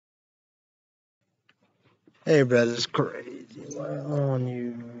Hey, bro, it's crazy. Why on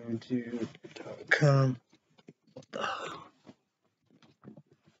YouTube.com? What the hell?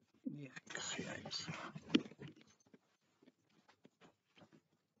 Yikes.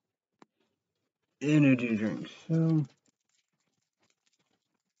 Energy drinks. So,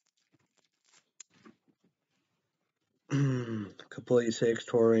 complete 6,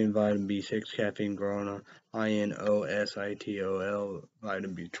 taurine, vitamin B6, caffeine, guarana, inositol,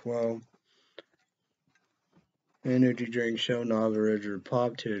 vitamin B12. Energy drink show, novel original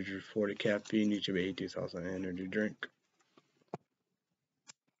pop, 240 caffeine, each of 82,000 energy drink.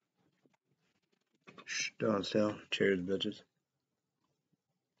 Still on sale. Cheers, bitches.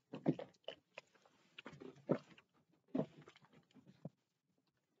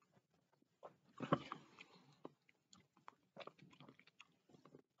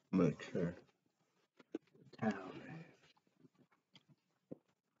 Make sure. Towel.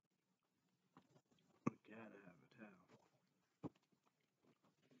 Gotta have a towel.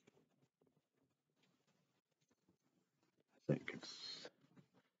 I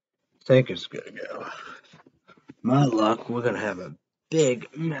think it's gonna go. My luck, we're gonna have a big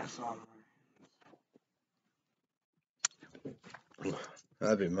mess on our.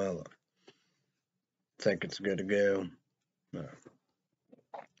 That'd be my luck. Think it's good to go. No.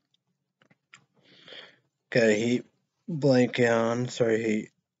 Got a heat blanket on. Sorry, heat.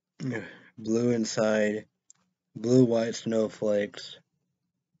 Blue inside. Blue white snowflakes.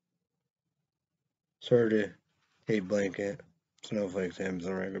 Sort of heat blanket. Snowflakes,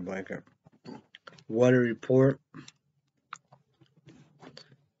 Amazon regular blanket. Weather report.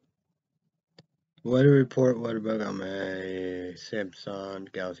 Weather report. Weather bug on my Samsung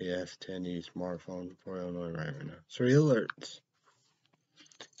Galaxy S10e smartphone for Illinois right now. 3 alerts.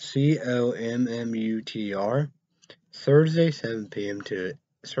 COMMUTR. Thursday 7 p.m. to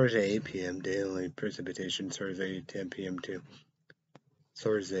Thursday 8 p.m. daily precipitation. Thursday 10 p.m. to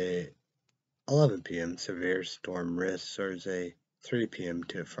Thursday 11 p.m. severe storm risk. Thursday 3 p.m.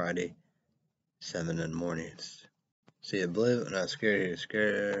 to Friday 7 in the mornings. See a blue, not scared,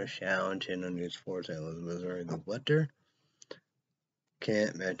 scared. Challenge in on News 4 St. Louis, Missouri. The weather.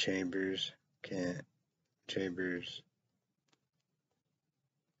 Kent, Matt Chambers, Kent, Chambers,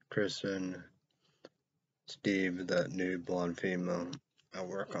 Kristen, Steve, that new blonde female. I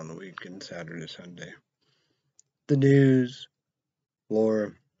work on the weekend, Saturday, Sunday. The news.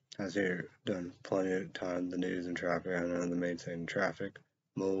 Laura has here done plenty of time. The news and traffic. I know the main thing, traffic.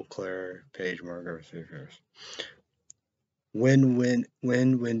 Mo, Claire, Paige, Margaret, Sears. Wind,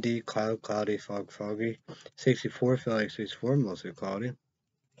 windy, cloudy, foggy. 64, feel like 64, mostly cloudy.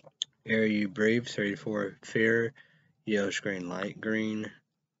 Air, you brave, 34, fear, yellow screen, light green.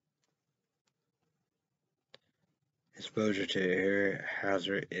 Exposure to air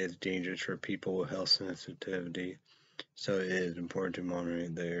hazard is dangerous for people with health sensitivity, so it is important to monitor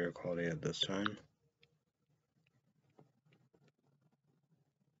the air quality at this time.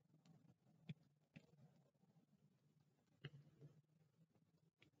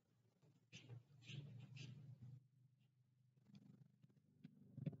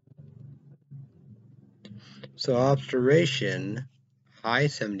 So observation, high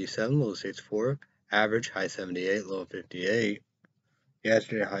 77, low 64, average high 78, low 58.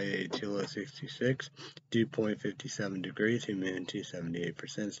 Yesterday high 82, low 66, dew point 57 degrees, humidity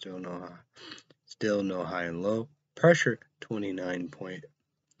 78%, still no high and low. Pressure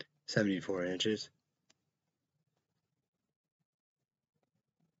 29.74 inches.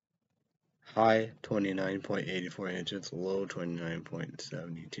 High 29.84 inches, low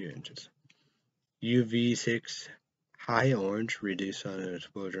 29.72 inches. UV 6, high orange, reduced sun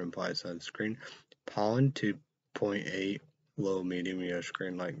exposure implies sunscreen. Pollen 2.8, low medium, yellow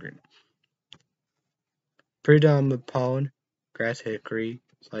screen, light green. Predominant pollen, grass hickory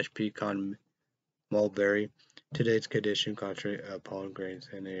 / pecan mulberry. Today's condition concentrate pollen grains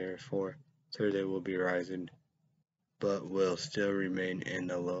in the air for Thursday will be rising, but will still remain in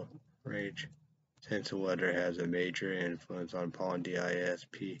the low range. Since the weather has a major influence on pollen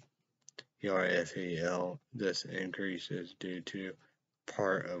DISP-ERSAL, this increase is due to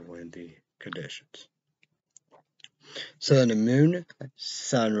part of windy conditions. So the moon,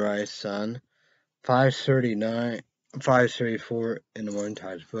 sunrise sun, 5:34 in the morning,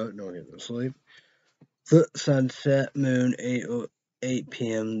 tides foot, don't get to sleep. The sunset, moon, 8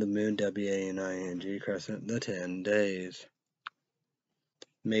 p.m., the moon, WANING crescent, the 10 days.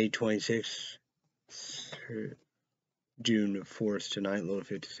 May 26th, June 4th tonight, low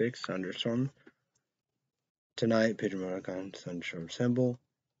 56, thunderstorm. Tonight, pigeon icon, thunderstorm symbol.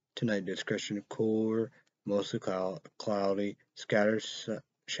 Tonight, discretion, cooler, mostly cloudy, scattered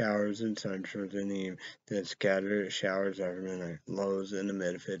showers and thunderstorms in the evening, then scattered showers after midnight. Lows in the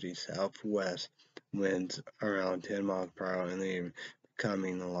mid-50s, southwest winds around 10 miles per hour in the evening,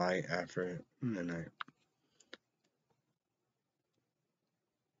 becoming light after midnight.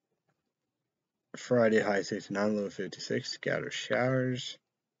 Friday, high 69, low 56, scattered showers.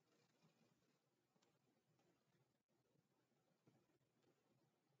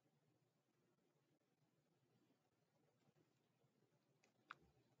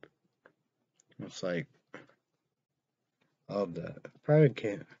 It's like, of that. Probably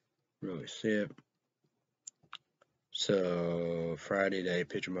can't really see it. So, Friday day,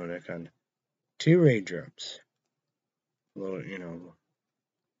 picture mode icon. 2 raindrops. Little,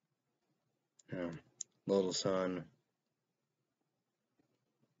 little sun.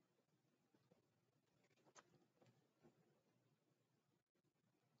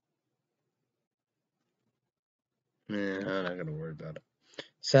 I'm not gonna worry about it.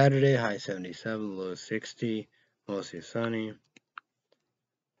 Saturday, high 77, low 60, mostly sunny.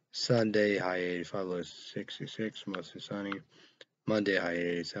 Sunday, high 85, low 66, mostly sunny. Monday, high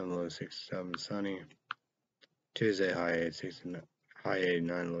 87, low 67, sunny. Tuesday, high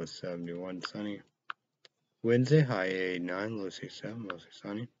 89, low 71, sunny. Wednesday, high 89, low 67, mostly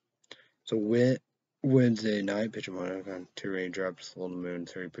sunny. So Wednesday night, picture mode on 2 raindrops, full moon,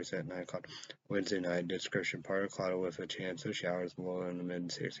 30%, 9 o'clock. Wednesday night, description, partly cloudy with a chance of showers, low in the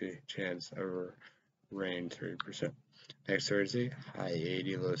mid-60, chance of rain, 30%. Next Thursday, high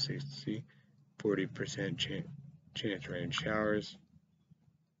 80, low 60, 40% chance rain showers.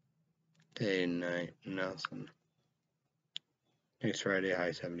 Day and night, nothing. Next Friday,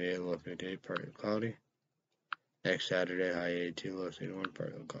 high 78, low 58, partly cloudy. Next Saturday, high 82, low 61,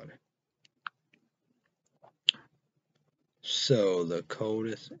 partly cloudy. So, the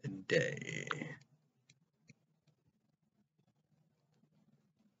coldest day.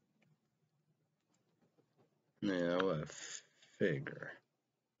 Yeah, I would figure.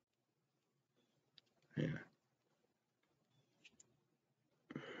 Yeah.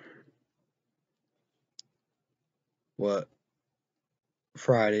 What?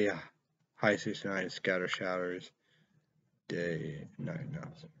 Friday, high 69, scatter showers. Day, night,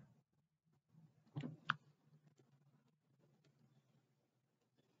 nothing.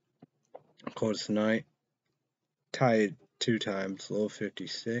 Coldest night, tide 2 times, low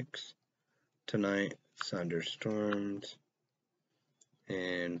 56. Tonight, thunderstorms.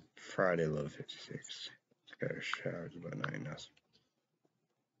 And Friday, low 56. Scatter showers, about 9, nothing.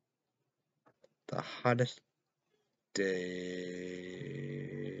 The hottest day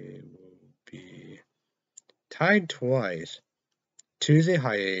will be tide twice. Tuesday,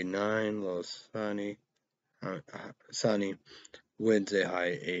 high 89, low sunny. Sunny. Wednesday,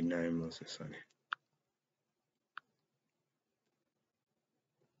 high 89, mostly sunny.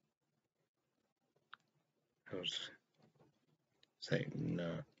 I was saying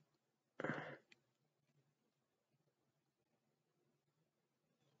no.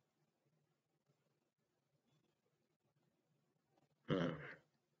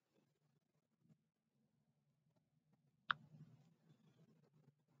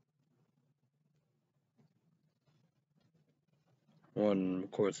 One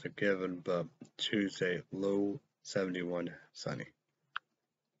course given, but Tuesday, low 71, sunny.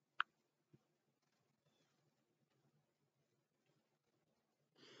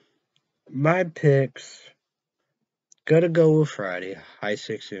 My picks, gotta go with Friday, high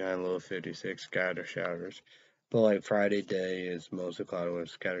 69, low 56, scatter showers. But like Friday day is mostly cloudy with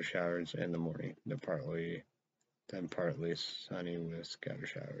scatter showers in the morning, then partly sunny with scatter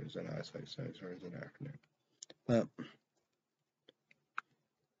showers and isolated thunderstorms in the afternoon.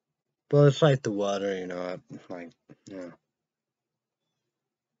 But it's like the weather, like, yeah.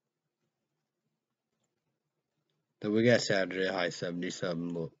 Then we got Saturday, high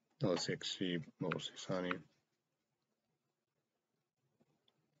 77, low 60, mostly sunny.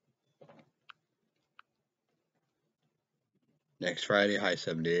 Next Friday, high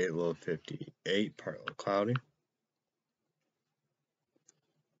 78, low 58, partly cloudy.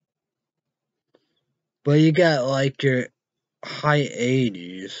 But you got like your high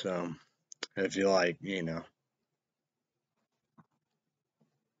 80s, if you like, because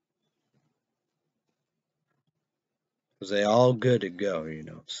they all good to go,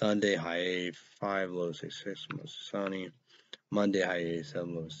 Sunday, high 85, low 66, mostly sunny. Monday, high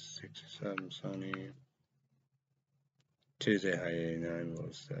 87, low 67, sunny. Tuesday, high 89,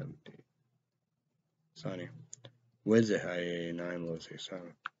 low 70, sunny. Wednesday, high 89, low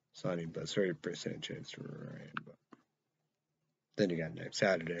 67, sunny, but 30% chance for rain. But then you got next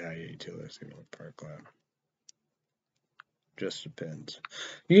Saturday, high 82, low 61, part cloud. Just depends.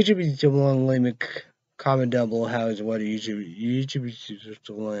 YouTube to one, leave me comment down below how is what YouTube just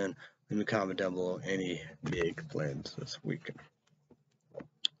to land. Leave me comment down below any big plans this weekend.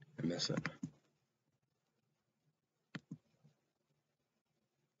 I miss it.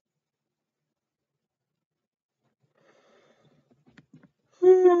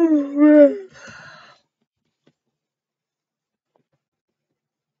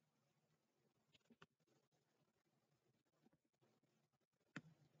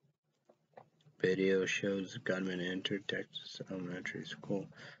 Video shows gunman entered Texas elementary school.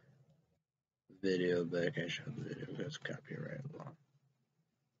 Video, but I can't show the video because copyright law.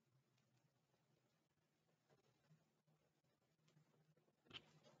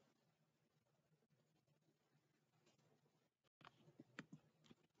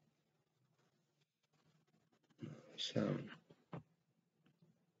 Sound.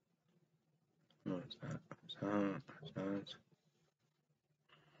 What's that? Sounds.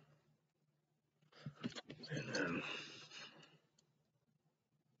 And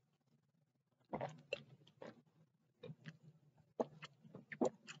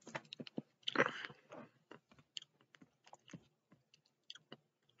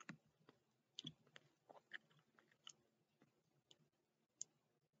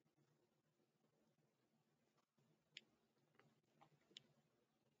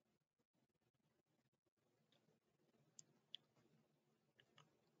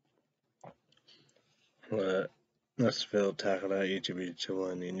let's Phil tackle out YouTube each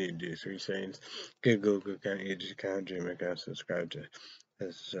one. You need to do 3 things. Get Google account, YouTube account, Gmail account, subscribe to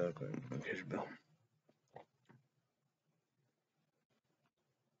this notification bell.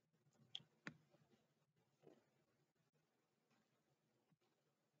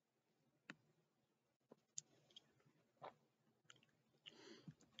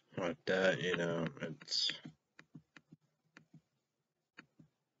 Like that, it's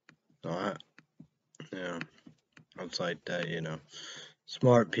not, it's like that,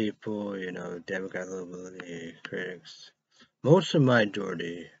 smart people, Democrat liberty critics, most of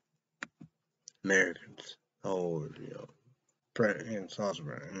majority Americans, President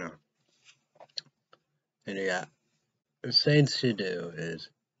Salzburg, and the things to do is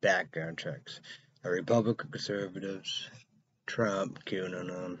background checks. Republican conservatives, Trump,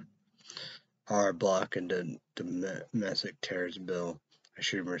 QAnon, are blocking the domestic terrorism bill.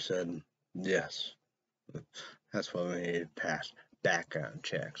 Schumer said, yes, that's what we need to pass, background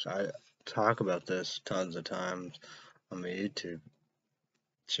checks. I talk about this tons of times on my YouTube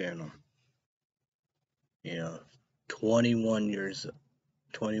channel. 21 years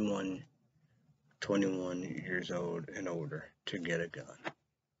old and older to get a gun.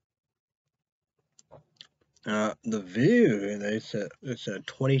 The View, they said it's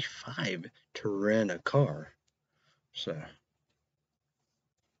 25 to rent a car. So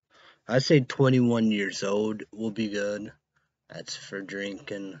I say 21 years old will be good. That's for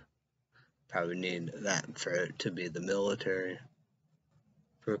drinking. Probably need that for it to be the military.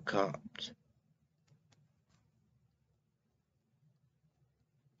 For cops.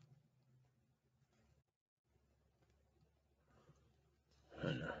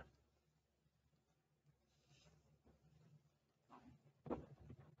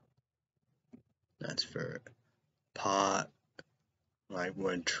 That's for pot. Like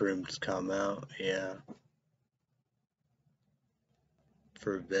when trims come out, yeah.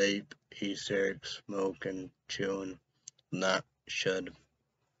 For vape, e-cigarettes, smoking, chewing, not should.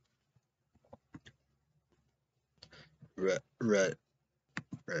 Red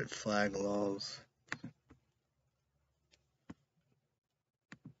flag laws.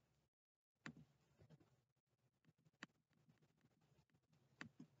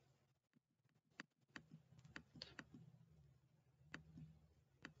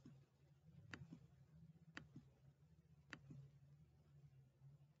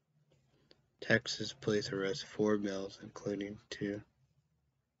 Texas police arrest 4 males, including 2.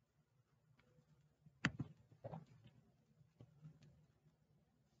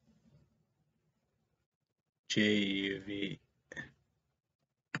 JUVENILES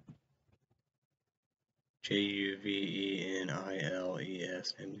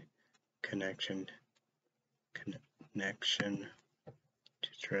in connection to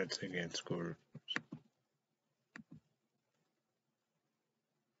threats against school.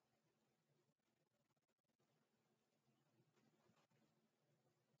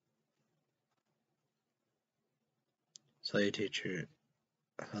 Slave teacher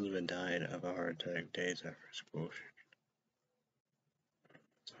husband died of a heart attack days after school shooting.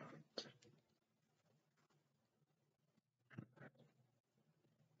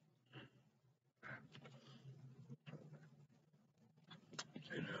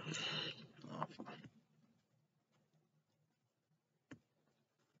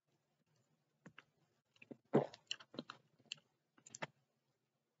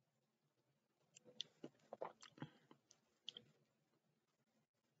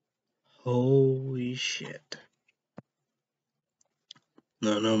 Holy shit.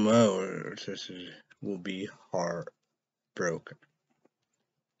 No more sisters will be heartbroken.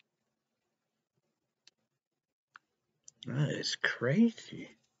 That is crazy.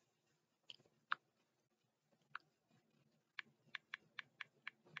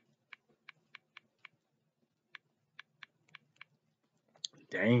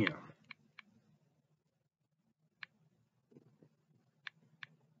 Damn.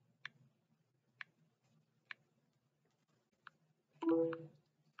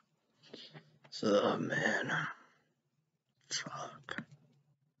 So, man. Fuck.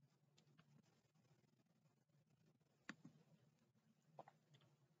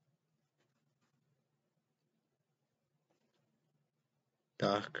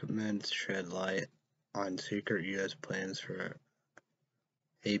 Documents shed light on secret U.S. plans for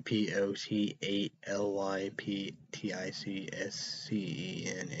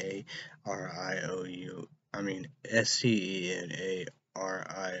SCENARIOS.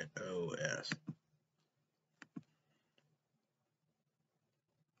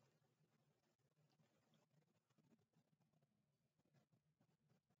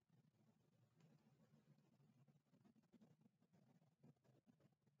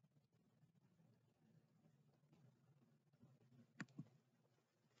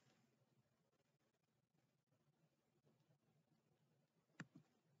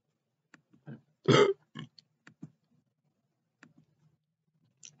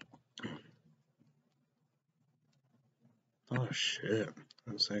 Oh shit.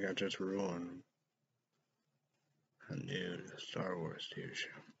 Looks like I just ruined a new Star Wars TV show.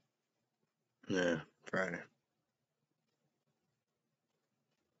 Yeah, Friday.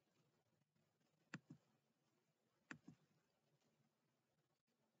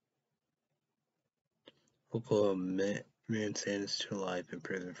 Oklahoma man sentenced to life in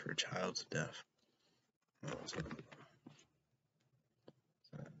prison for child's death. Oh, what's up?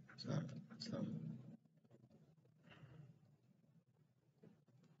 What's up?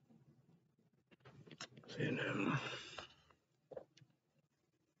 Seeing him.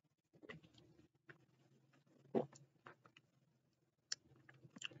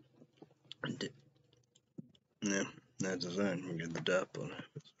 Yeah, that's the thing. We get the depth on it.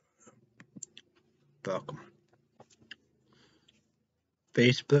 Fuck 'em.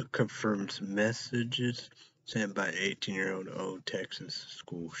 Facebook confirms messages sent by 18-year-old old Texas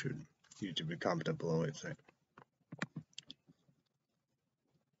school should need to be commented below it.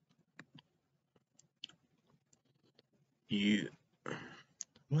 You.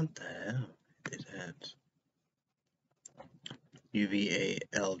 What the hell? These ads.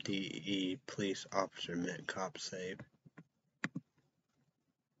 UVALDE police officer met cop save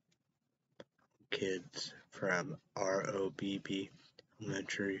kids from ROBB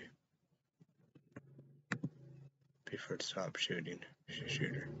elementary before it stopped shooting.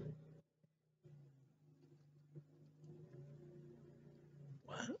 Shooter.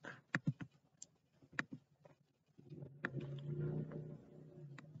 What?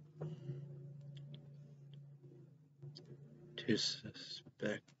 Two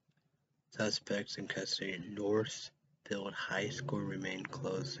suspects in custody at Northfield High School remain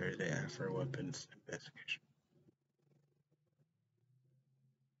closed Thursday after a weapons investigation.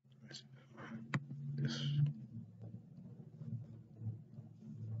 This.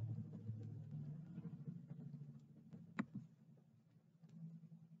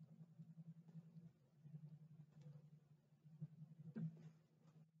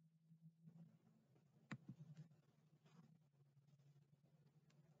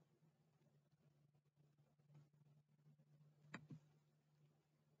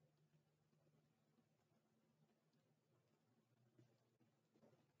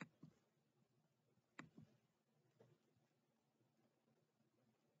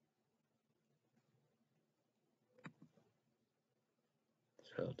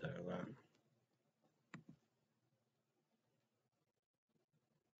 So that one.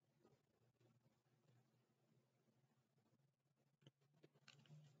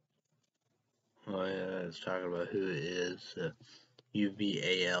 Oh yeah, it's talking about who it is.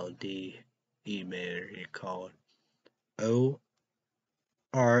 UVALD email he called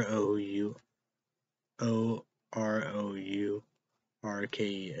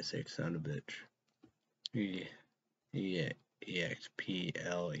OROURKESX son of a bitch.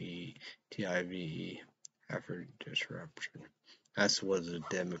 EXPLETIVE after disruption. That's what the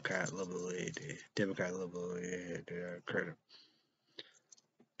Democrat liberty credit.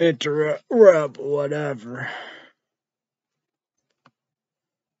 Interrupt whatever.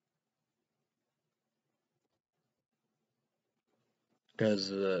 Because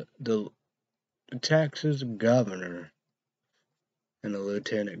the the Texas governor and the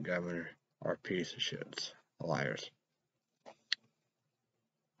lieutenant governor are piece of shits, liars.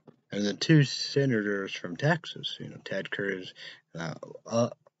 And the two senators from Texas, Ted Cruz,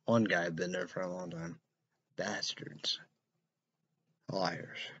 one guy had been there for a long time, bastards,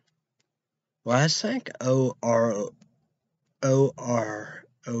 liars. Well, I think O-R-O-U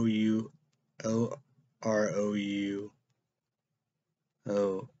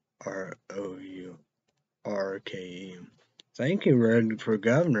RKE. I think he ran for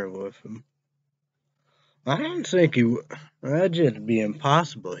governor with him. I don't think he would. That'd just be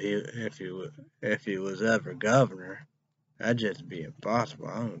impossible if he was ever governor. That'd just be impossible,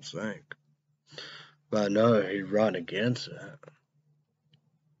 I don't think. But I know he'd run against that.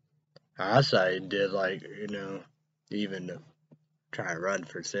 I say he did, even to try to run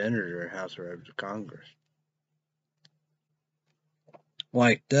for senator or House of Representatives Congress.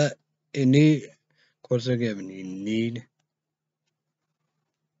 Like that, you need, of course they're giving you need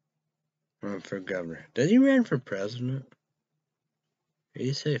run for governor. Did he run for president? Did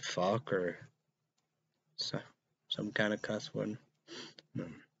he say fuck or some kind of cuss word? No.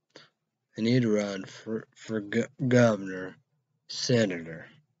 They need to run for governor, senator.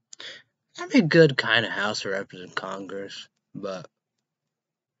 That'd be a good kind of House of Representatives Congress, but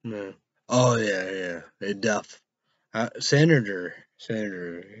no. Oh yeah, they senator,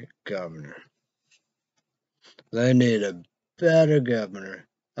 governor. They need a better governor,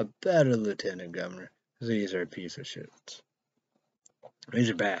 a better lieutenant governor. These are a piece of shit. These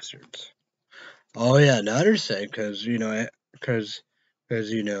are bastards. Oh yeah, another thing, because you got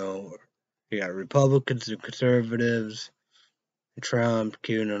Republicans and conservatives, Trump,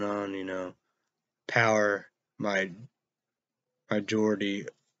 QAnon, power, majority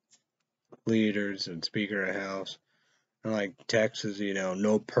leaders and Speaker of the House, and like Texas,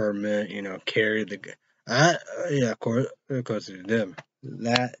 no permit, carry the. Yeah, of course it's them.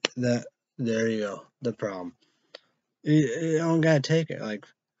 That there you go. The problem. You don't gotta take it. Like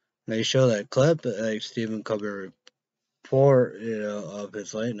they show that clip, like Stephen Colbert report, of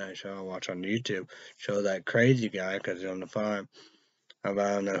his late night show I watch on YouTube. Show that crazy guy because he's on the phone. I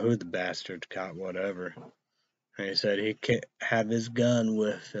don't know who the bastard got, whatever. And he said he can't have his gun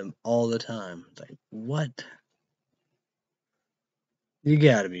with him all the time. It's like, what? You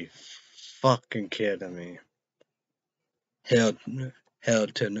gotta be fucking kidding me. Hell no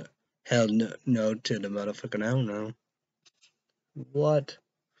to the motherfucking I don't know. What?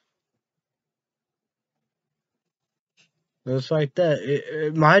 It's like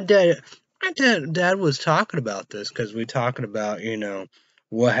that. My dad was talking about this because we talking about,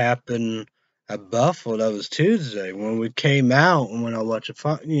 what happened at Buffalo. That was Tuesday when we came out and when I watched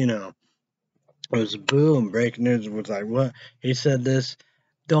it was boom, breaking news. Was like, what? He said this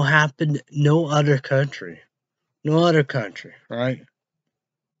don't happen no other country. No other country, right?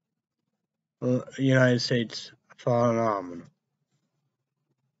 United States, phenomenal.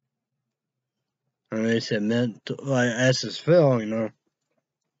 And they said, that's his Phil,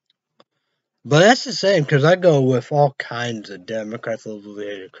 But that's the same, because I go with all kinds of Democrats,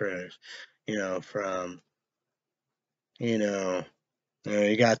 liberal critics, from, you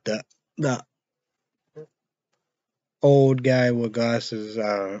got the old guy with glasses,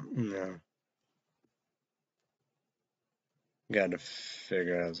 got to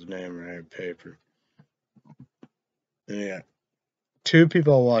figure out his name right, paper. And you got two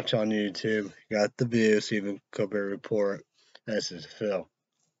people I watch on YouTube. You got the View, Stephen Colbert Report. That's his Phil.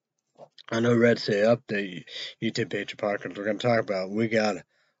 I know Red State Update, YouTube page of podcast we're gonna talk about. We gotta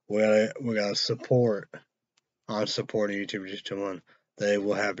support on supporting YouTube just to one. They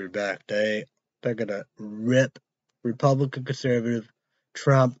will have your back. They're gonna rip Republican, conservative,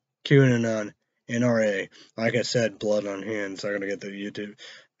 Trump, QAnon, NRA. Like I said, blood on hands. I'm gonna get the YouTube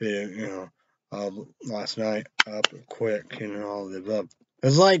video, last night up quick, all of the above.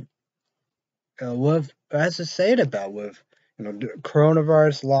 It's like what has to say it about with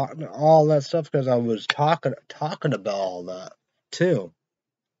coronavirus, all that stuff, because I was talking about all that too,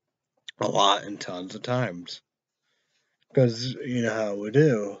 a lot and tons of times, because you know how we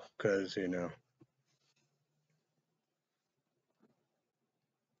do, because it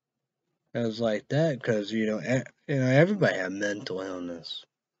was like that, because everybody had mental illness,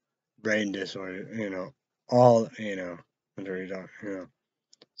 brain disorder, all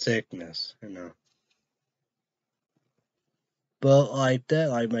sickness, But like that,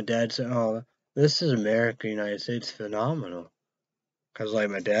 like my dad said, oh, this is America, United States, phenomenal. Because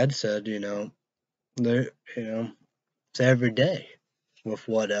like my dad said, it's every day with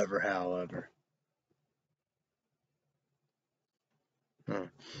whatever, however.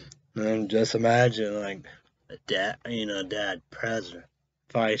 And just imagine, like, a dad, president,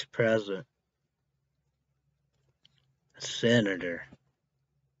 vice president, senator.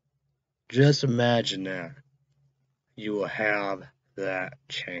 Just imagine that. You will have that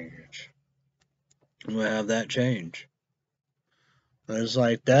change. You will have that change. It's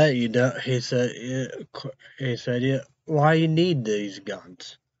like that. You don't. He said. He said, "Yeah, why you need these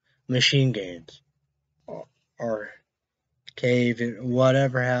guns, machine guns, or cave,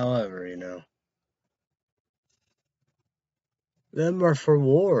 whatever, however, Them are for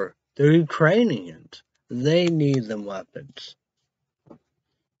war. They're Ukrainians. They need them weapons.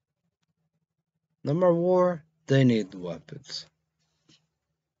 Them are war. They need the weapons.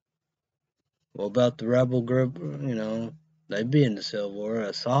 What about the rebel group? They'd be in the Civil War.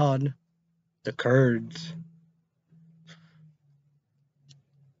 Assad, the Kurds,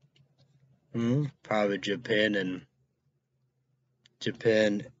 probably Japan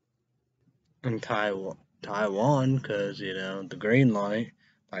and Taiwan, because the green light.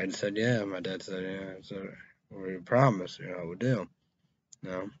 I said, yeah. My dad said, yeah. So we promise, we do.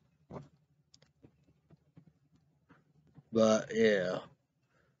 But yeah.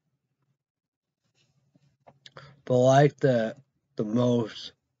 But like that, the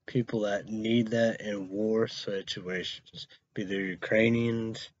most people that need that in war situations, be the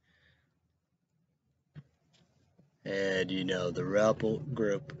Ukrainians and the rebel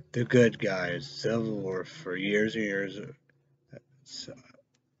group, the good guys, Civil War for years and years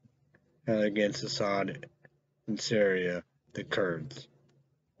against Assad in Syria, the Kurds,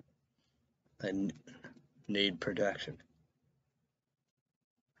 and need protection.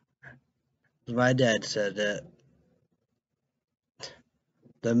 My dad said that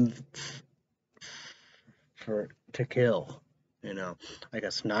them to kill, like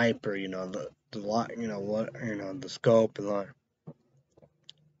a sniper, the scope and like.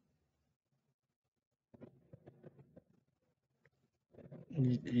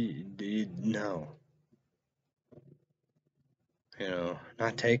 No,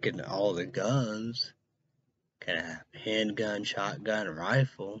 not taking all the guns. Can have handgun, shotgun,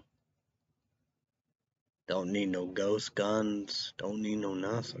 rifle. Don't need no ghost guns. Don't need no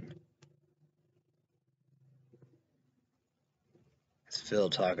nothing. It's Phil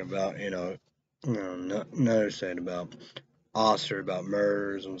talking about, another saying about Oster, about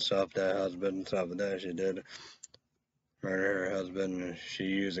murders and stuff, that husband and stuff, that she did murder her husband, and she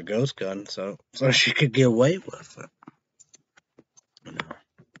used a ghost gun, so she could get away with it.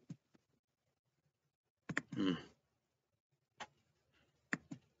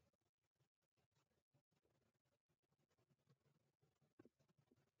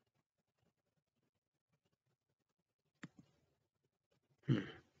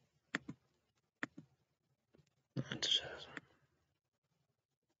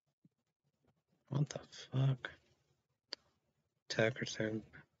 What the fuck? Tucker said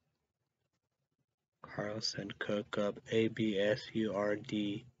Carlson cook up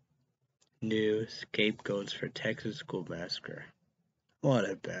ABSURD new scapegoats for Texas school massacre. What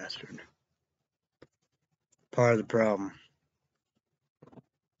a bastard. Part of the problem.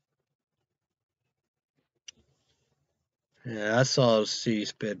 Yeah, I saw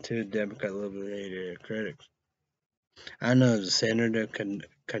C-SPAN too, Democrat Liberated critics. I know the Senator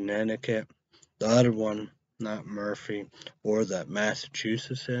Connecticut, the other one, not Murphy, or that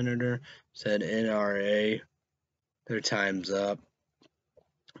Massachusetts senator, said NRA, their time's up.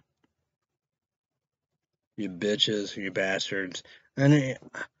 You bitches, you bastards. And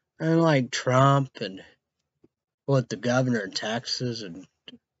like Trump and the governor of Texas and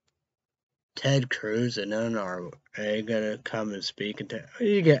Ted Cruz and NRA gonna come and speak and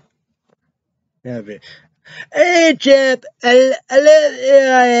you get. Hey, Chip, I love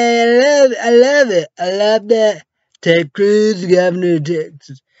it. I love that. Ted Cruz, governor of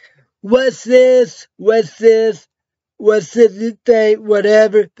Texas. What's this? What's this? You think?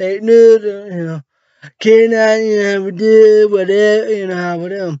 Whatever. Fake news, Can I, do whatever, how we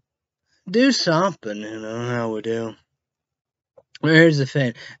do. Do something, how we do. Well, here's the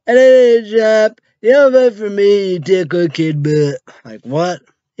thing. Hey, Chip, you don't vote for me, you tickle kid butt. Like, what?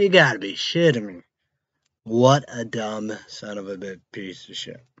 You gotta be shitting me. What a dumb son of a bitch piece of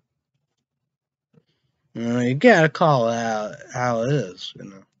shit. You gotta call it out how it is,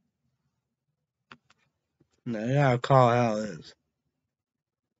 You gotta call it how it is.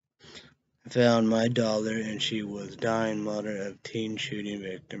 I found my daughter and she was dying, mother of teen shooting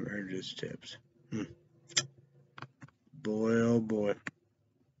victim urges tips. Boy, oh boy.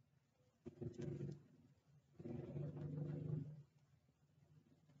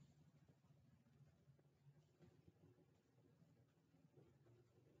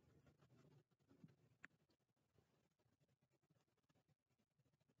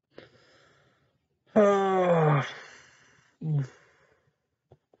 Desperate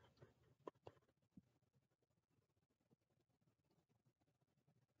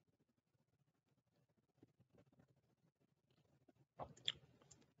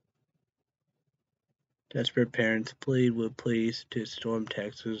parents plead with police to storm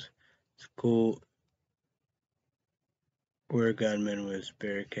Texas school where gunman was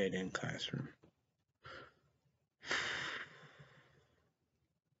barricading classroom.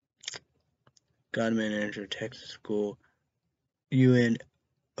 Gunman entered Texas school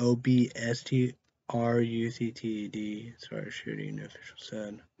UNOBSTRUCTD started shooting, officials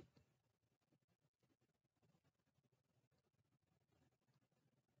said.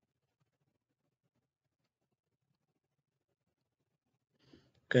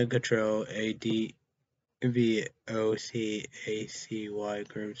 Gun control ADVOCACY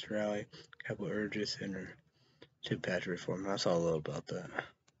groups rally. Couple urges center to patch reform. I saw a little about that.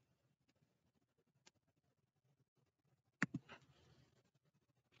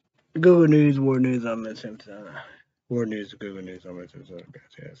 Google News, World News, I'm at Simpson. World News, Google News, I'm at Simpson.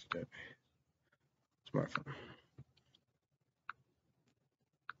 Yes, smartphone.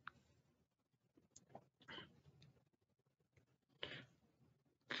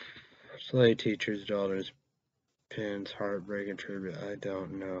 Slave teacher's daughter's pins heartbreaking tribute. I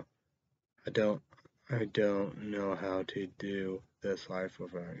don't know how to do this life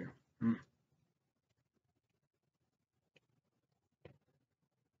without you.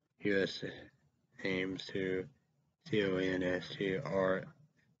 U.S. aims to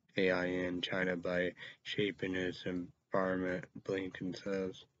CONSTRAIN China by shaping its environment, Blinken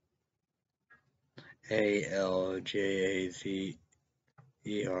says.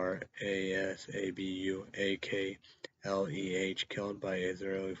 ALJAZERASABUAKLEH killed by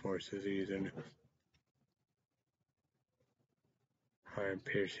Israeli forces using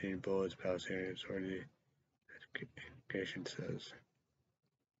hard-piercing bullets, Palestinian Authority Education says.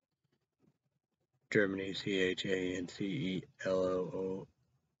 Germany, CHANCELOOR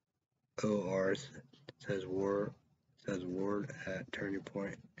says war at turning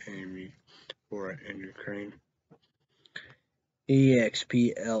point aiming war in Ukraine.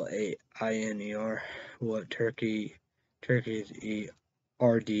 EXPLAINER what Turkey's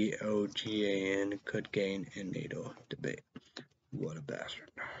ERDOGAN could gain in NATO debate. What a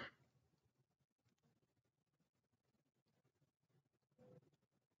bastard.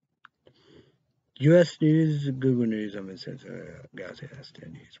 U.S. News, Google News, I'm in Gaza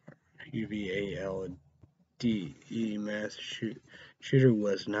News. UVALDE mass shooter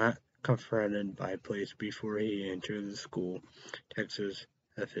was not confronted by police before he entered the school, Texas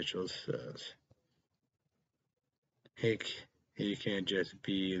officials says. He can't just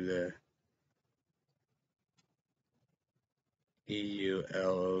be the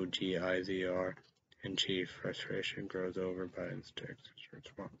EULOGIZR in chief. Frustration grows over Biden's Texas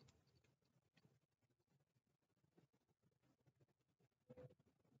response.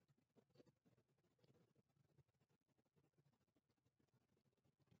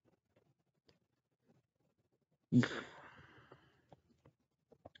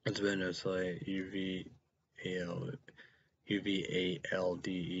 It's been a slight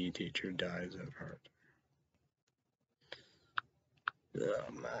UVALDE teacher dies of heart. Oh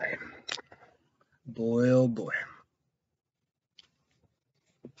my. Boy, oh boy.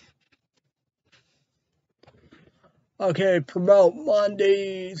 Okay, promote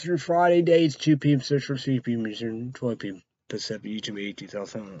Monday through Friday days, 2 p.m. Central, 3 p.m. Eastern, 12 p.m. Pacific, YouTube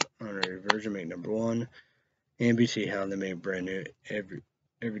 18,000 on a version, make number 1. NBC, how they make brand new every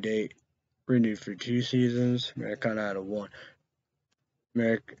day, renewed for 2 seasons. American Idol 1.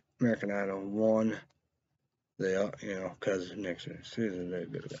 American Idol 1. They are, because next season they're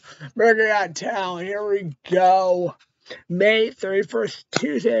good to go. American Got Talent, here we go. May 31st,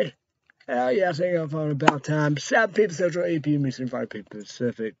 Tuesday. Hell yeah, I got phone about time. 7 p.m. Central, 8 p.m. Eastern, 5 p.m.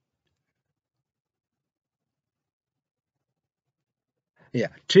 Pacific. Yeah,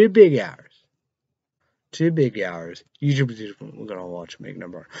 2 big hours. 2 big hours. YouTube, we're gonna watch make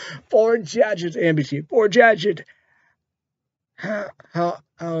number 4 judges, NBC. 4 judges.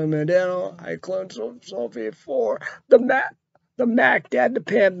 Howie Mandel, I cloned Sophie 4. The Mac, Dad, the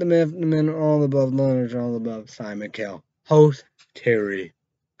Pimp, the Myth, the Men, all above, Leonard, all above, Simon Cowell. Host, Terry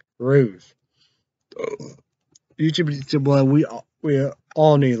Crews. YouTube, boy, we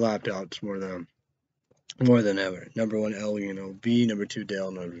all need laptops more than ever. Number 1, LUNOB. Number 2,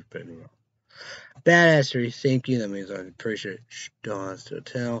 Dell. Number 2, Badassery, thank you. That means I'm pretty sure don't have to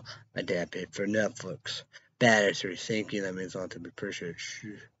tell. My dad paid for Netflix. Badassery, thank you. That means I'll have to be pretty sure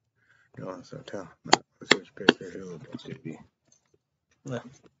don't have to tell. My pretty sure Hulu TV.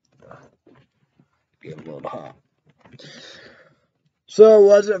 Getting a little hot. So,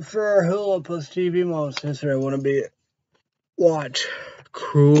 was it for Hulu Plus TV most history? I want to be watch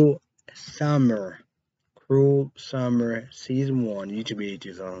Cruel Summer. Cruel Summer Season 1. YouTube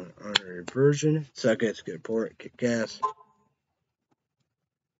is on a version. Suck it, good port, kick ass.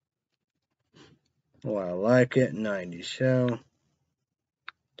 Oh, I like it. 90s show.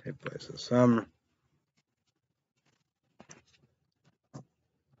 Take place this summer.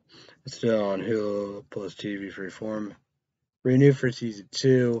 It's still on Hulu Plus TV freeform. Renewed for season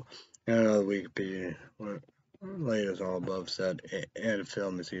 2. And another Wikipedia. Latest all above said. And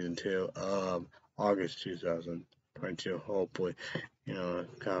film in season 2 of August 2022. Hopefully,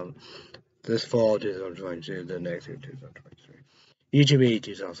 come this fall 2022, the next year 2023. YouTube 8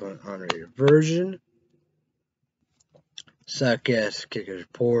 is also on a version. Suck ass, Kick-Ass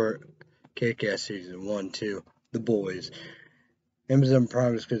Report, Kick-Ass Season 1, 2, The Boys. Amazon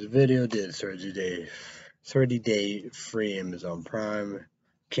Prime exclusive video did 30-day free Amazon Prime.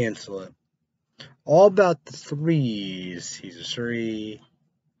 Cancel it. All about the threes. Season 3,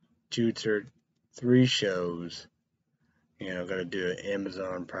 2, 3 shows. Gotta do an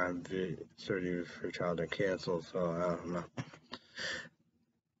Amazon Prime 30 for child and cancel, so I don't know.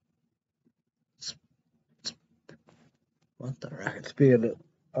 What the racket? Speaking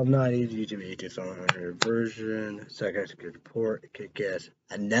of 90s, YouTube 80s on her version, Second Security Report, Kick-Ass,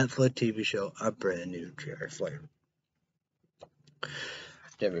 a Netflix TV show, a brand new cherry flavor.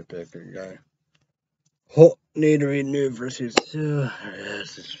 David Picker guy. Need to read new versus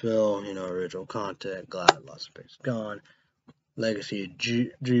this is Phil, original content, glad lost space gone. Legacy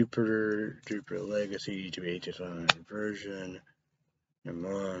Jupiter Legacy YouTube 80s on her version.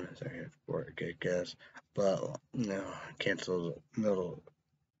 Number 1, Second Report, Kick-Ass. But cancel for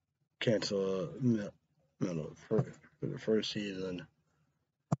the first season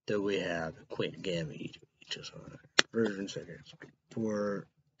that we have Quit Gammy just on version second for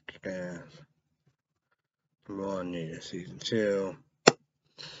Kick-Ass. Number 1 need season 2.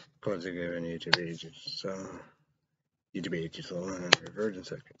 Cause they give an YouTube Ages, so YouTube Ages on version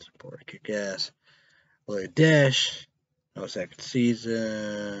second support Kick-Ass. Willie Dash, no second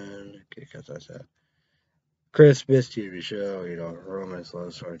season. Kick-Ass, I said. Christmas TV show, romance,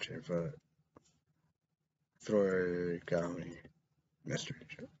 love story, but thriller, comedy, mystery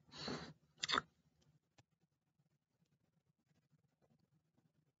show.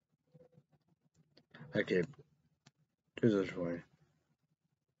 Okay, 2020.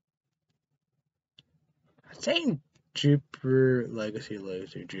 I'm saying Jupiter Legacy,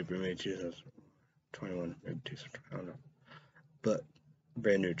 Jupiter maybe 2021, maybe 2020, I don't know. But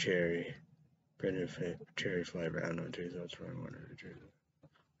brand new cherry flavor, I don't know, 2021 or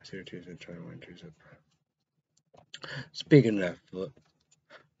 2021, 2021. Speaking of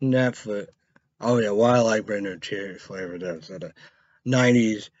Netflix, oh yeah, why I like brand new cherry flavor, that's the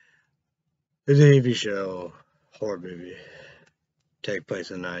 90s. It's a TV show, horror movie, take place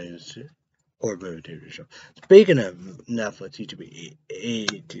in the 90s, horror movie TV show. Speaking of Netflix, YouTube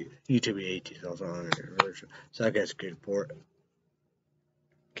 80s also on their version. So I guess good report.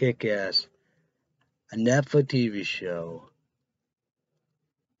 Kick-Ass, a Netflix TV show.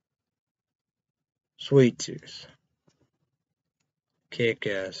 Sweet Tooth.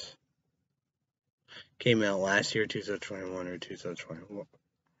 Kick-Ass. Came out last year, 2021 or 2021.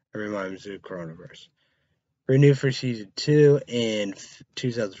 It reminds me of coronavirus. Renewed for season 2 in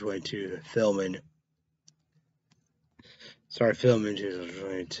 2022. Started filming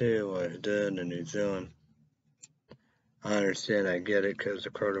 2022. What it did in New Zealand. I understand, I get it, because the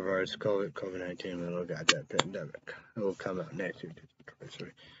coronavirus, COVID-19, little goddamn pandemic. It will come out next year,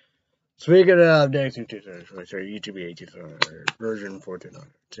 2023. Speaking of next year, 2023, YouTube 80 version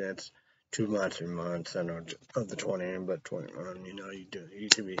 1400. It's 2 months, 3 months, I know of the 20, but 21, you do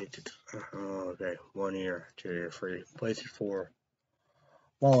YouTube 80. Okay, 1 year, 2 year free. PlayStation 4,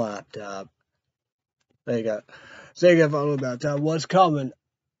 my laptop. They got followed about time. What's coming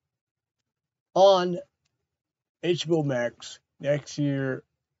on HBO Max next year,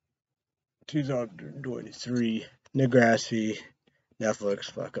 2023. Degrassi,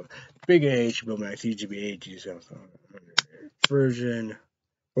 Netflix, fuck up. Big HBO Max, YouTube 80 version.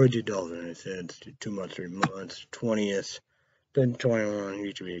 Or $2, it's 2 months, 3 months, 20th, then 21,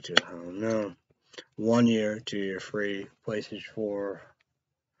 YouTube 80, I don't know. 1 year, 2 year free, PlayStation 4,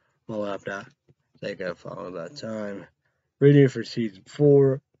 my laptop. They got follow that time. Ready for season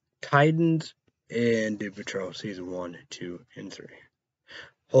 4, Titans, and Doom Patrol season 1, 2, and 3.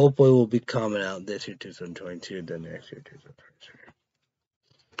 Hopefully will be coming out this year, 2022, then next year,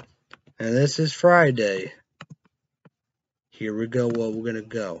 2023. And this is Friday. Here we go, where we're gonna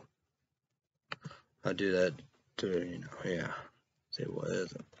go. I do that to, yeah. See, what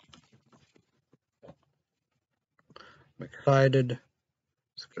is it? I'm excited.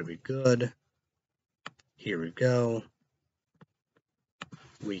 It's gonna be good. Here we go.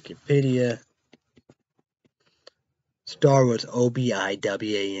 Wikipedia. Star Wars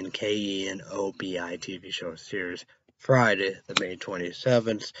OBIWANKEN TV show series Friday, the May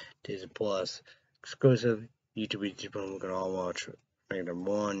 27th. Disney Plus exclusive. YouTube we can all watch it. Number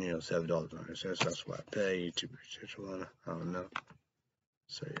one, $7.90. That's what I pay. YouTube I don't know.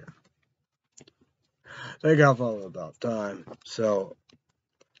 So yeah. They got all about time. So,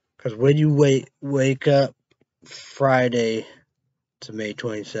 because when you wake up Friday to May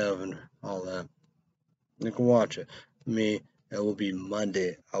 27th, all that, you can watch it. Me, it will be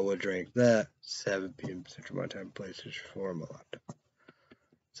Monday. I will drink that 7 p.m. Central My Time, PlayStation 4 on my laptop.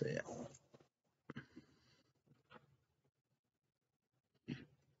 So yeah.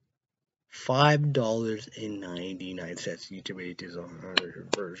 $5.99 YouTube 80s on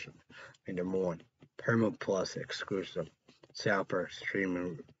version. Number one, Paramount Plus exclusive. Salper stream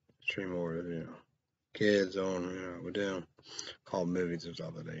over, kids on, we're doing call movies or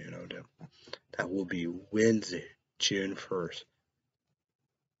something, that will be Wednesday, June 1st.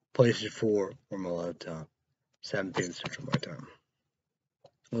 PlayStation 4 on my laptop, 7 p.m. Central My Time.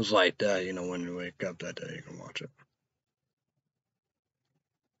 It was like that, when you wake up that day, you can watch it.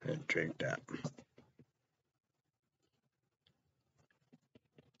 And drink that.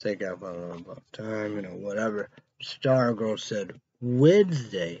 Take out about time, whatever. Stargirl said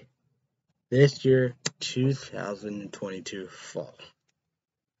Wednesday, this year, 2022 fall.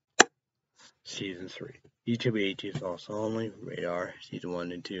 Season 3. YouTube 18 also only. Radar, Season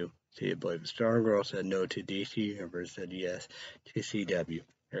 1 and 2. See, believe Stargirl said no to DC Universe, said yes to CW.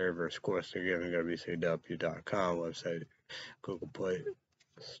 Eververse, of course, they're giving WCW.com website, Google Play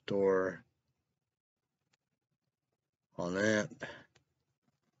Store on that.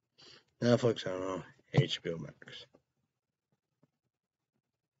 Netflix, I don't know. HBO Max.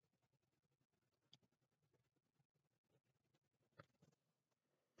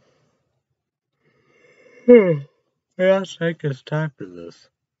 Yeah, I think it's time for this.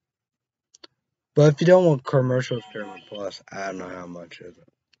 But if you don't want commercials Paramount Plus, I don't know how much is it.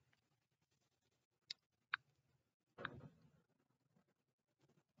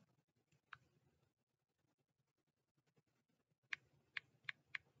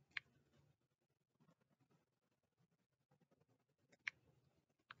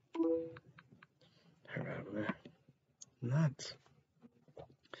 Nuts.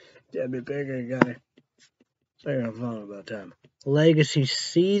 Debbie Bigger guy. Second on phone about time. Legacy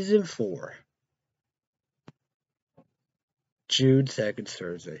Season 4. June 2nd,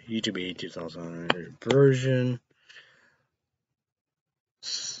 Thursday. YouTube 18 also on version.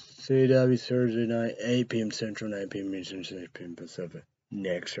 CW Thursday night, 8 p.m. Central, 9 p.m. Eastern, 6 p.m. Pacific.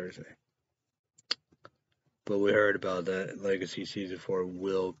 Next Thursday. But we heard about that Legacy Season 4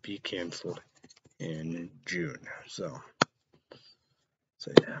 will be canceled in June. So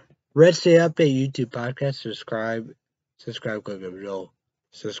yeah. Red State Update YouTube podcast. Subscribe, click the bell.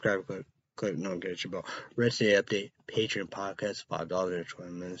 Subscribe, click notification bell. Red State Update Patreon podcast. $5 every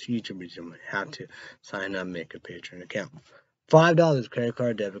 20 minutes. YouTube is going to have to sign up, make a Patreon account. $5 credit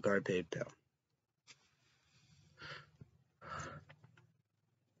card, debit card, PayPal.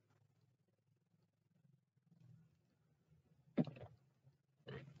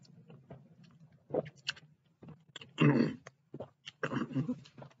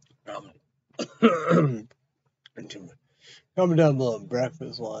 Comment down below.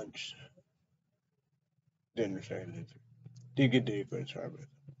 Breakfast, lunch, dinner, Saturday.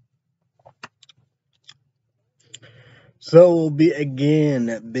 So will be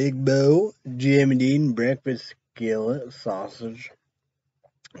again Big Bo, Jimmy Dean, breakfast skillet, sausage,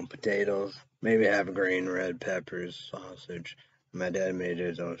 and potatoes. Maybe have a green, red peppers, sausage. My dad made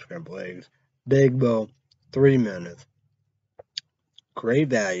his own scrambled eggs. Big Bo, 3 minutes. Great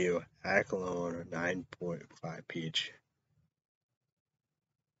value. Accolade 9.5 peach.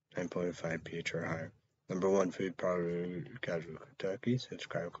 9.5 peach or higher. Number one food product, Casual Kentucky.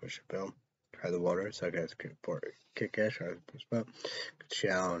 Subscribe, click the bell. Try the water, suck as kick ass, try the spot.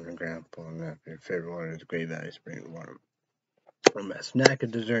 Shower and grandpa and that. Your favorite water is Great Valley Spring water. For my snack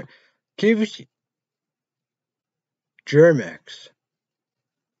and dessert, QVC. Germex.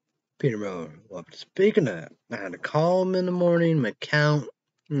 Peter Miller. Love it. Speaking of that, I had to call him in the morning, my account.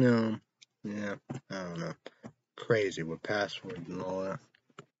 No. Yeah, I don't know. Crazy with passwords and all that.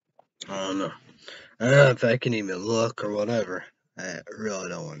 I don't know. I don't know if I can even look or whatever. I really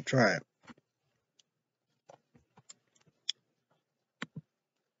don't want to try it.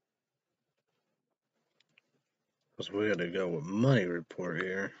 Because we gotta go with money report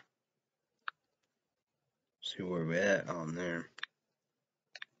here. See where we're at on there.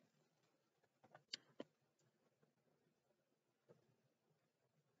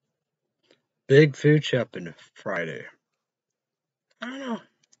 Big food shopping Friday. I don't know.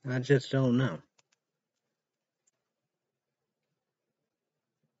 I just don't know.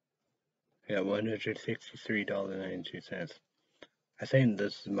 Yeah, $163.92. I think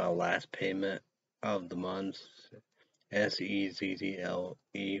this is my last payment of the month. SEZZLE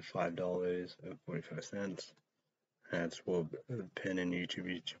 $5.45. That's what pin in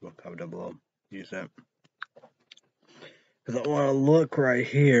YouTube will comment down below. Use that. Because I want to look right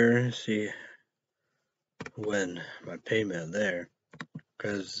here, see when my payment there.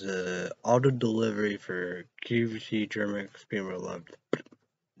 Because auto delivery for QVC German Extreme Loved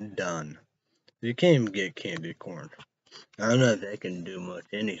done. You can't even get candy corn. I don't know if they can do much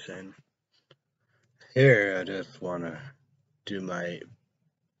anything. Here, I just want to do my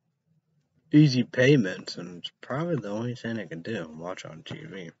easy payments, and it's probably the only thing I can do. Watch on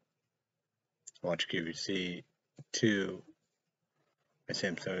TV. Watch QVC 2. My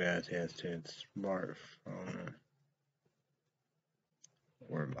Samsung guys has to its smartphone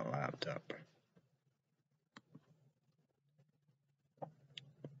or my laptop.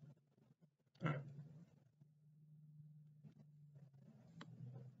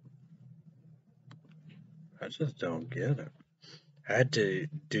 I just don't get it. I had to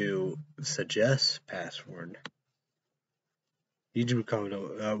do suggest password. YouTube comment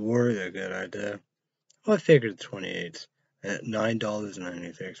were a good idea. Well, I figured 28 at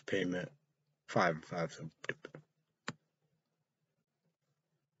 $9.96 payment. 5.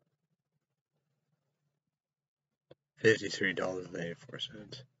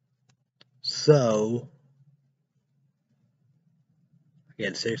 $53.84. So I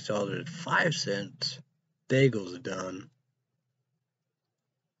get $6.05. Bagels done.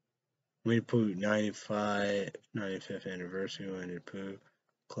 Winnie Pooh 95th anniversary Winnie Pooh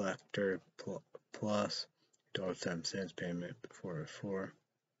collector plus $1.07 payment before 4.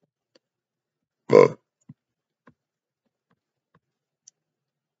 I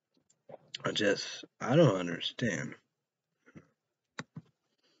don't understand.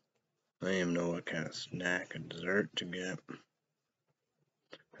 I don't even know what kind of snack and dessert to get.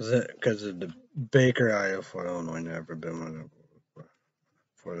 Because of the baker aisle for Illinois, never been one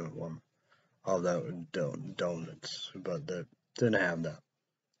for the one. All that donuts, but that didn't have that.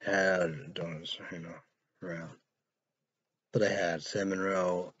 Had donuts, around. But I had cinnamon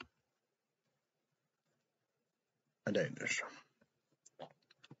roll, a Danish.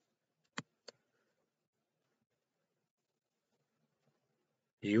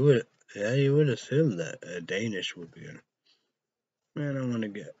 You would assume that a Danish would be. Man, I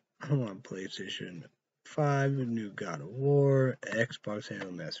want PlayStation 5, new God of War, Xbox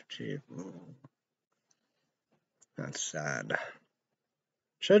Halo Master Chief. Ooh, that's sad.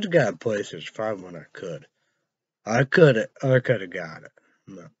 Should have got a PlayStation 5 when I could. I could have got it,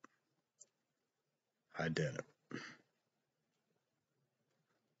 but I didn't.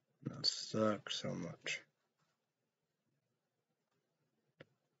 That sucks so much.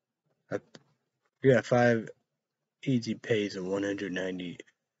 You got 5 easy pays of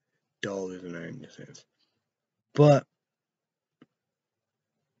 $190.90. But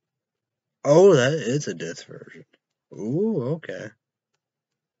oh, that is a disc version. Ooh, okay.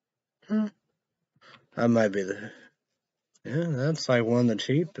 That might be that's like one of the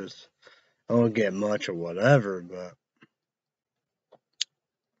cheapest. I won't get much or whatever, but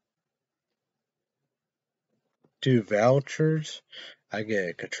 2 vouchers. I get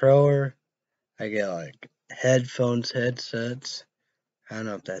a controller. I get like headsets. I don't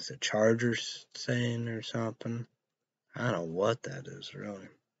know if that's a charger thing or something. I don't know what that is really.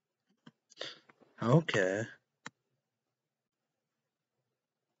 Okay.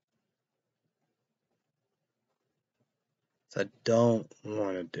 So I don't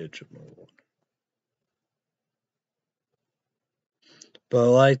want a digital one. But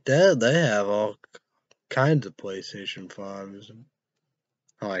like that, they have all kinds of PlayStation 5s.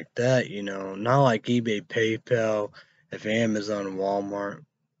 Like that, not like eBay, PayPal. If Amazon and Walmart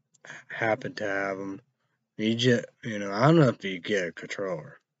happen to have them, you just, I don't know if you get a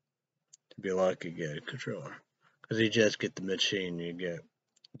controller. To be lucky, get a controller. Because you just get the machine, you get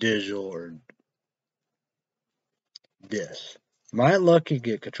digital or this. My lucky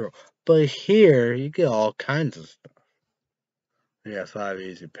get control. But here, you get all kinds of stuff. You got 5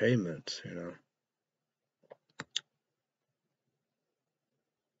 easy payments,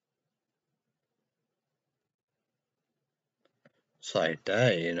 It's like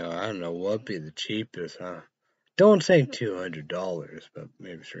that, I don't know what would be the cheapest, huh? Don't say $200, but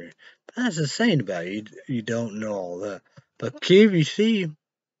maybe $300. But that's the saying about it. You don't know all that. But QVC,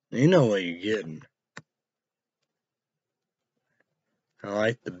 you know what you're getting. I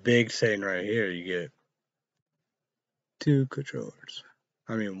like the big saying right here. You get 2 controllers.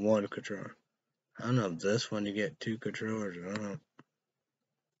 I mean 1 controller. I don't know if this one you get 2 controllers. I don't know.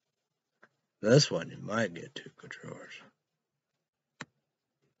 This one you might get 2 controllers.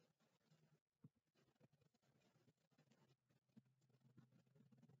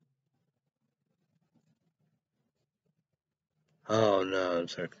 Oh no,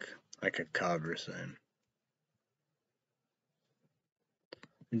 it's like a cover thing.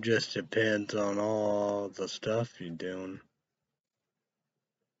 It just depends on all the stuff you're doing.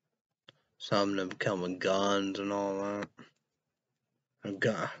 Some of them come with guns and all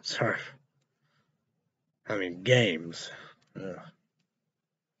that. Sorry. I mean games. Ugh.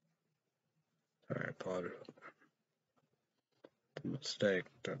 Sorry, Potter. Mistake.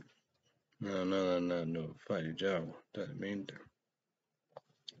 No. Funny joke. Doesn't mean to.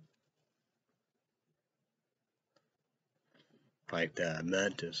 Like that. I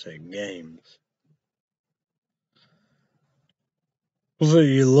meant to say games. So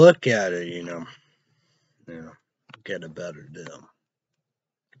you look at it, you know, get a better deal.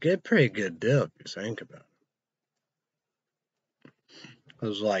 Get a pretty good deal if you think about it. It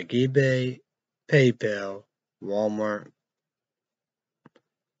was like eBay, PayPal, Walmart,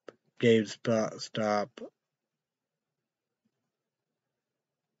 GameStop,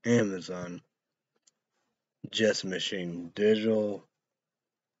 Amazon, Just Machine Digital,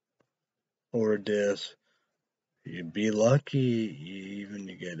 or this. You'd be lucky even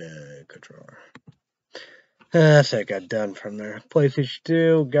to get a controller. That's I got done from there. PlayStation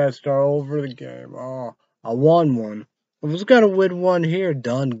 2, gotta start over the game. Oh, I won one. I was gonna win one here,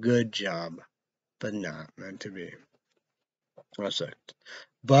 done good job. But not meant to be. I sucked.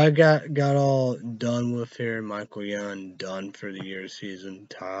 But I got all done with here. Michael Young done for the year season.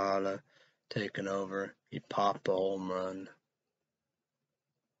 Tyler taking over. He popped a home run.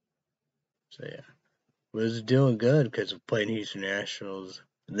 So yeah. Was doing good because of playing Houston Nationals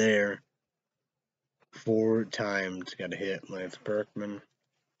there 4 times. Got a hit Lance Berkman.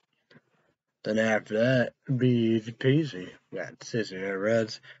 Then after that, it'd be easy peasy. Got Cincinnati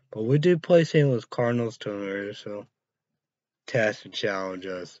Reds. But we do play St. Louis Cardinals tonight, so test and challenge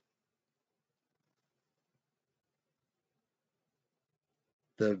us.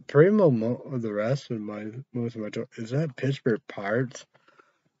 The the rest of most of my is that Pittsburgh Pirates.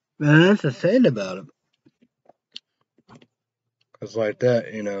 Man, that's the thing about it. It's like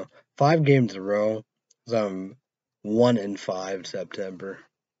that, 5 games in a row. So 1-5 September.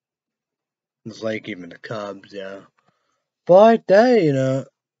 It's like even the Cubs, yeah. But like that,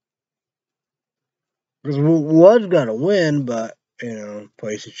 because we was gonna win, but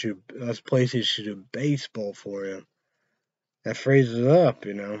places should do baseball for you. That freezes up,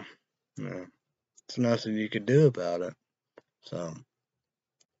 It's nothing you could do about it. So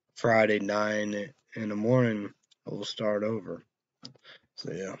Friday 9 in the morning, I will start over.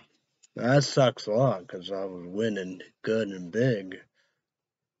 So yeah, that sucks a lot because I was winning good and big,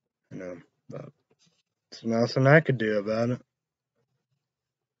 But there's nothing I could do about it.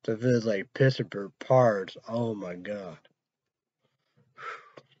 So if it's like Pittsburgh Pirates, oh my god.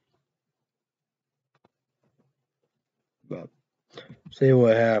 But see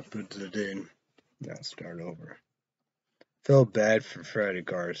what happens today. Now start over. Felt bad for Freddie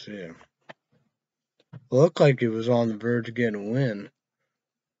Garcia. Looked like he was on the verge of getting a win.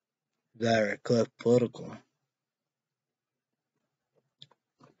 That or Cliff Political.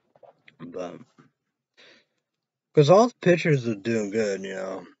 But because all the pitchers are doing good,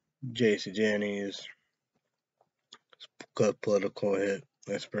 JC Jennings, Cliff Political hit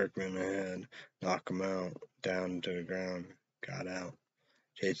Wes Berkman in the head, knock him out, down to the ground, got out.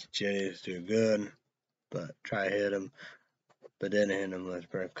 JC Jennings do good, but try to hit him, but didn't hit him. Wes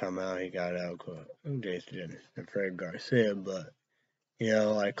Berkman come out, he got out. JC Jennings and Fred Garcia, but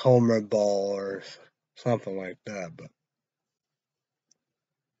like homer ball or something like that. But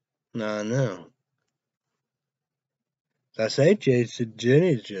no. I say Jason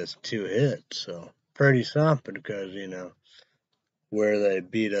Jennings just 2 hits, so pretty something because where they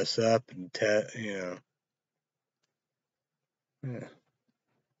beat us up and yeah.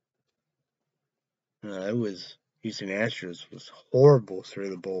 It was Houston Astros was horrible through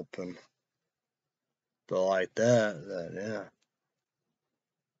the bullpen, but like that yeah.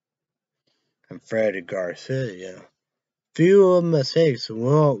 And Freddie Garcia, yeah. Few of mistakes.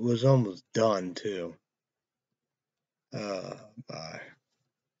 Well, it was almost done too. Bye.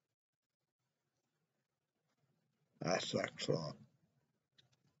 That sucks a lot.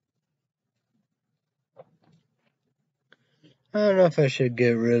 I don't know if I should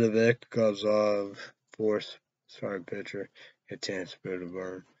get rid of it because of force starting pitcher, get chance to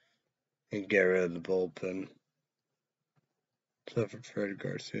burn, and get rid of the bullpen. Except for Freddie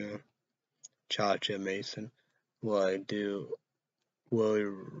Garcia, Cha-Cha Mason. Well, I do Willie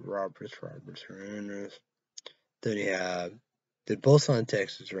Roberts Hernandez. Then you have they both on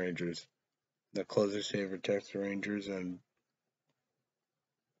Texas Rangers. The closer saver Texas Rangers and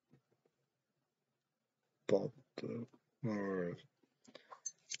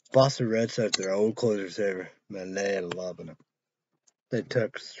Boston Red Sox, their old closer saver, man, they had loving it. They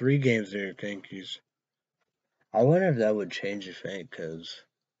took 3 games near the Yankees. I wonder if that would change the thing because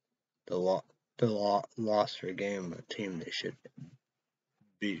the lost their game a team they should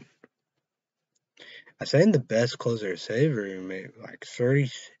beat. I think the best closer saver made like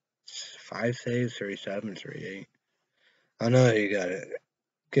 35 saves, 37, 38. I know you gotta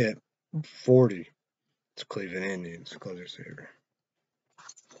get 40. It's Cleveland Indians closer saver.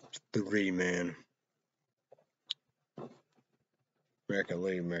 3 man. American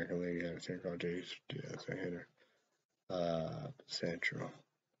League, yeah, St. Paul Jays, yeah, that's a hitter. Central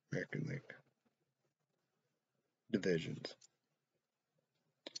American League divisions.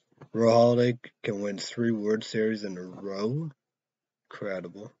 Roe Holiday can win 3 World Series in a row.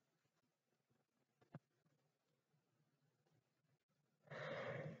 Incredible.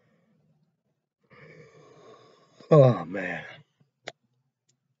 Oh man.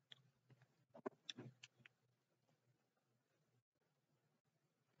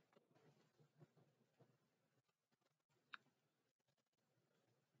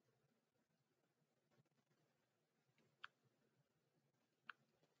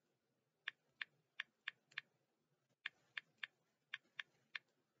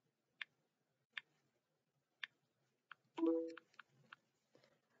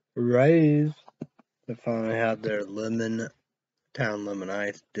 Rays, they finally had their Town Lemon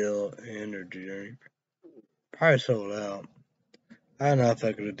Ice Dill energy drink. Probably sold out. I don't know if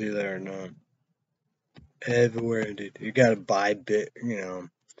I could do that or not. Everywhere, dude. You gotta buy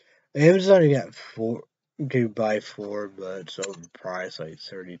Amazon, you got 4. You can buy 4, but it's overpriced, like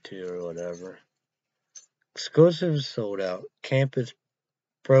 32 or whatever. Exclusives sold out. Campus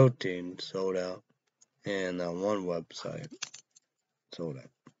Protein sold out. And one website sold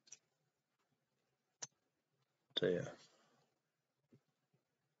out. So yeah.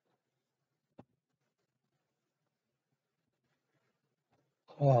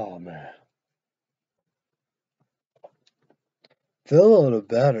 Oh man. Feel a little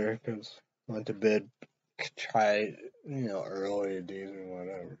better because went to bed, tried, early days or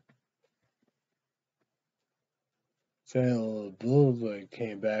whatever. So the Bulls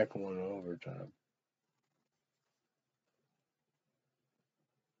came back and won overtime.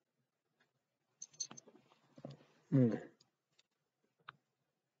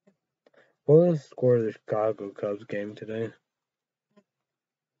 What was the score of the Chicago Cubs game today?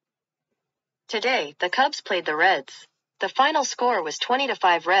 Today, the Cubs played the Reds. The final score was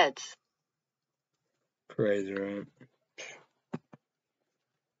 20-5 Reds. Crazy, right?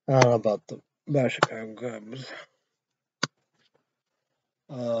 I don't know about Chicago Cubs.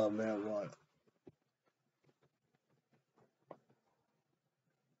 Oh man, what?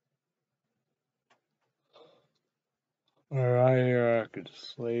 Right here, I could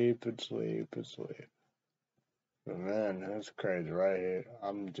sleep and sleep and sleep. But man, that's crazy right here.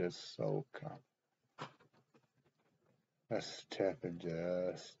 I'm just so calm. That's tough and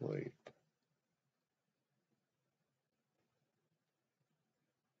just sleep.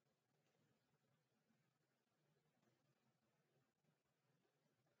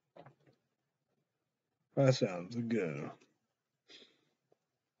 That sounds good.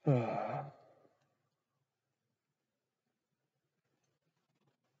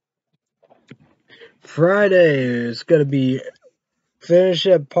 Friday is gonna be finish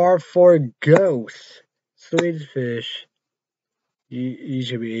up par 4 Ghost. Sweet fish. You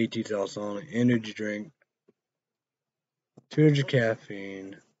should be 18 ounces on energy drink. 200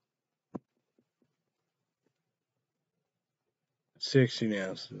 caffeine. 16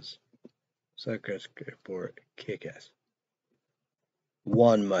 ounces. Suckers for kick-ass.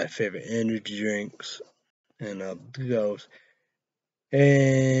 One of my favorite energy drinks. And Ghost.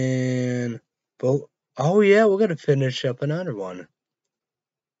 And oh yeah, we're gonna finish up another one.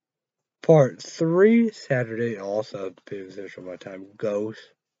 Part 3 Saturday, also position my time. Ghost.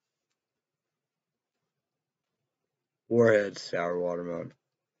 Warhead Sour Watermelon.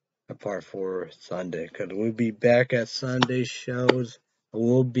 And part 4 Sunday, because we'll be back at Sunday shows.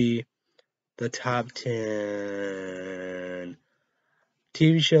 We'll be the top 10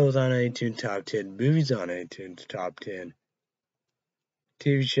 TV shows on iTunes, top 10 movies on iTunes, top 10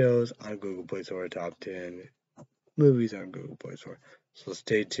 TV shows on Google Play Store, top 10 movies on Google Play Store. So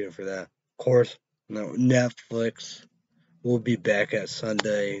stay tuned for that. Of course, Netflix will be back at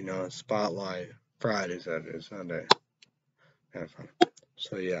Sunday, Spotlight, Friday, Saturday, Sunday. Have fun.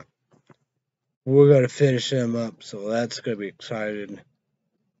 So yeah, we're gonna finish them up. So that's gonna be exciting.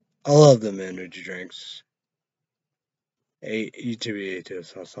 I love them energy drinks. ETB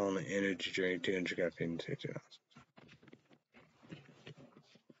sauce on the energy drink, 200 caffeine, 16 ounces.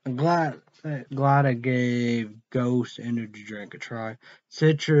 I'm glad I gave Ghost energy drink a try.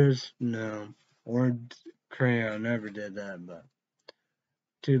 Citrus, no. Orange crayon, never did that, but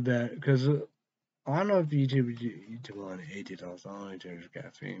too bad because I don't know if YouTube on 80 dollars only 200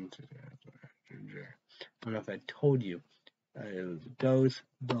 caffeine. I don't know if I told you. It was Ghost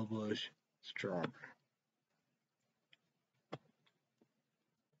Bubblish Strawberry.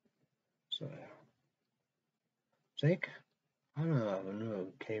 So yeah. I think I don't know if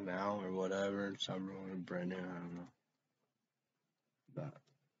it came out or whatever. Summer or brand new, I don't know. But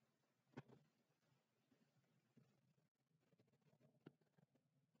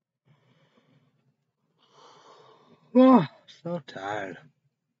oh, so tired.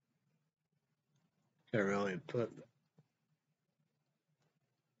 Can't really put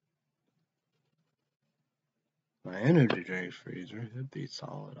my energy drink freezer. It'd be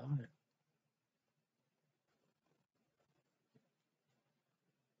solid on it.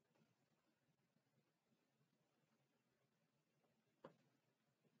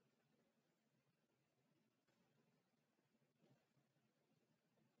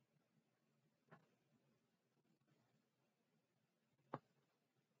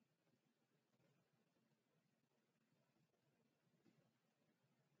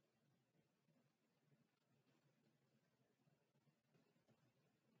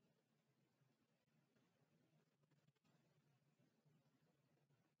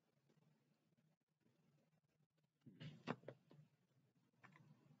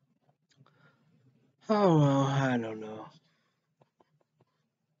 Oh well, I don't know.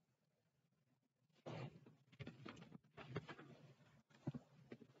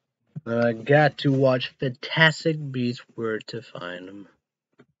 But I got to watch Fantastic Beasts: Where to Find Them.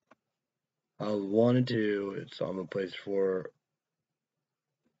 I wanted to. It's on the PS4.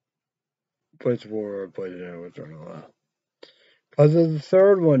 PlayStation, which I don't know. Because of the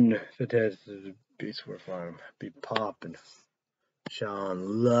third one, Fantastic Beasts: Where to Find Them, be popping.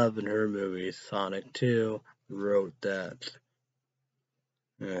 Sean loving her movie. Sonic 2 wrote that.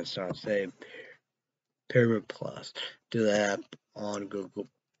 And it's not saying Paramount Plus. Do the app on Google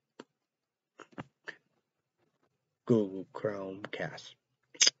Chromecast.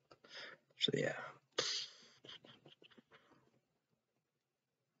 So yeah.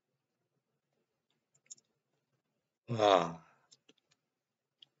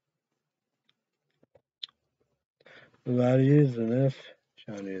 Without using this,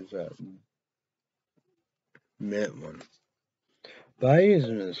 Sean used that mint one. But I'm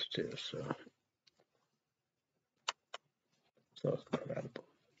using this too, so it's compatible.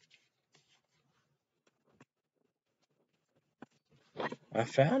 I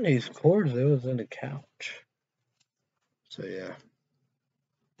found these cords, it was in the couch. So yeah.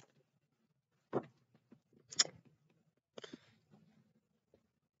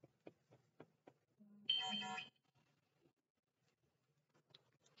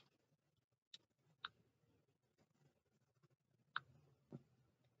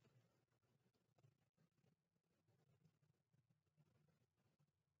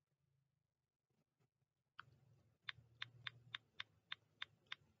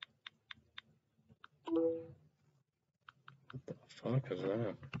 What the fuck is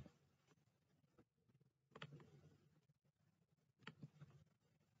that?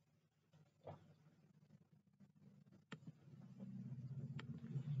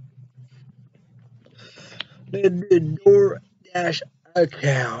 The DoorDash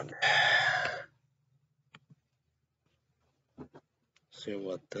account. See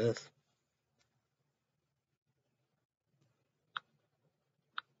what this.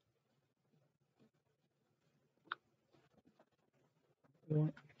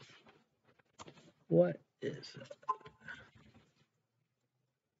 What is it?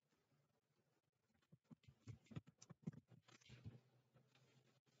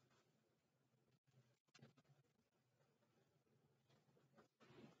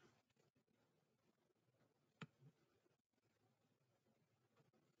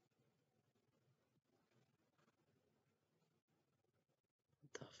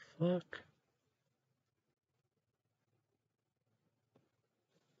 What the fuck?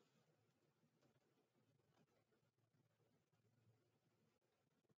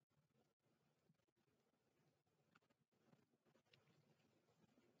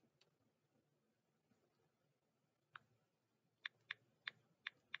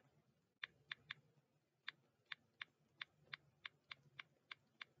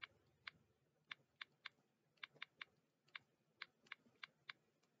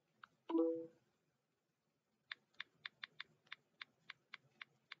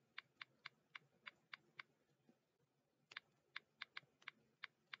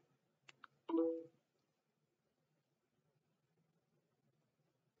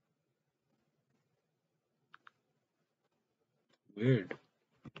 Weird.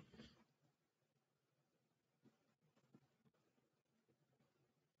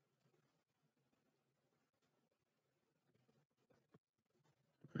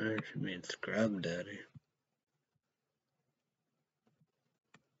 She means Scrub Daddy.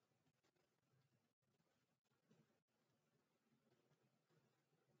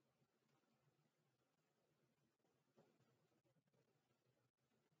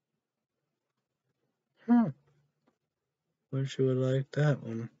 Wish you would like that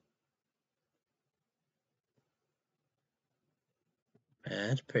one. Man,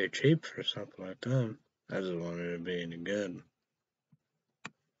 that's pretty cheap for something like that. I just wanted it to be any good.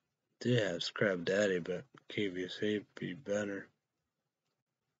 Do have Scrub Daddy, but QVC would be better.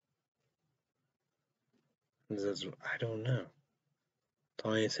 I don't know. The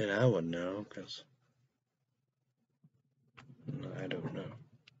only thing I would know, because I don't know.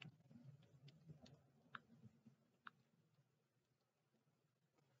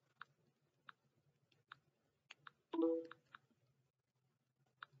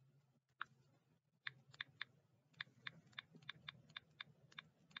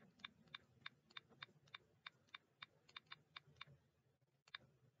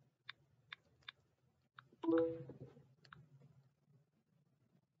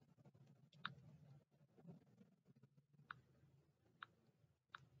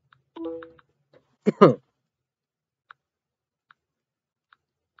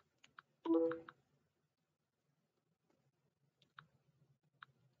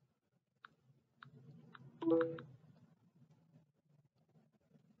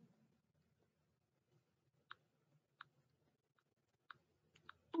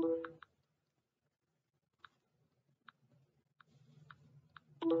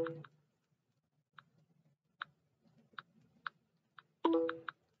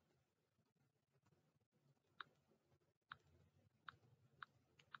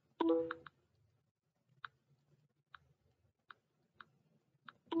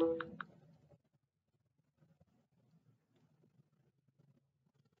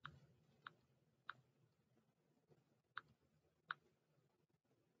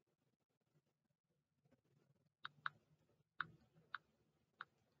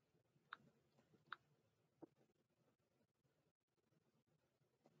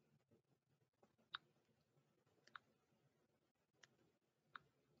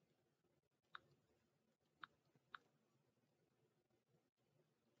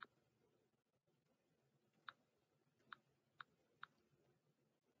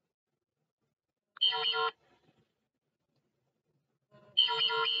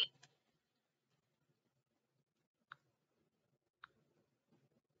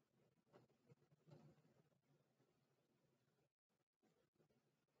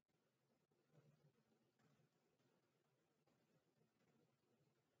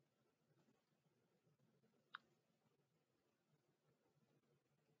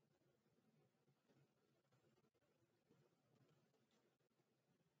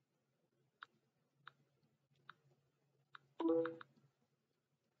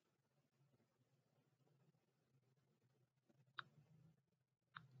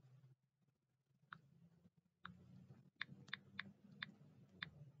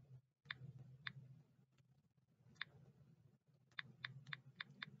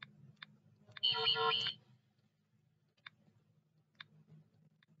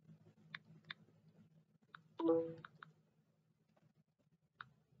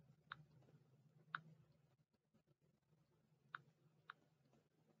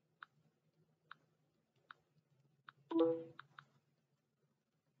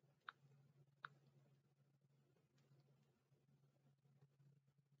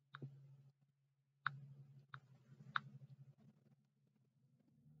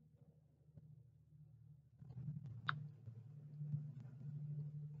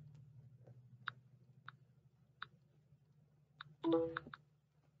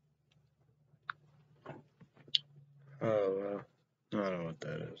 Oh, I don't know what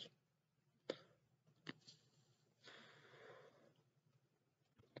that is.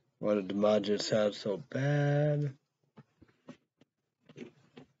 What did the Dodgers have so bad?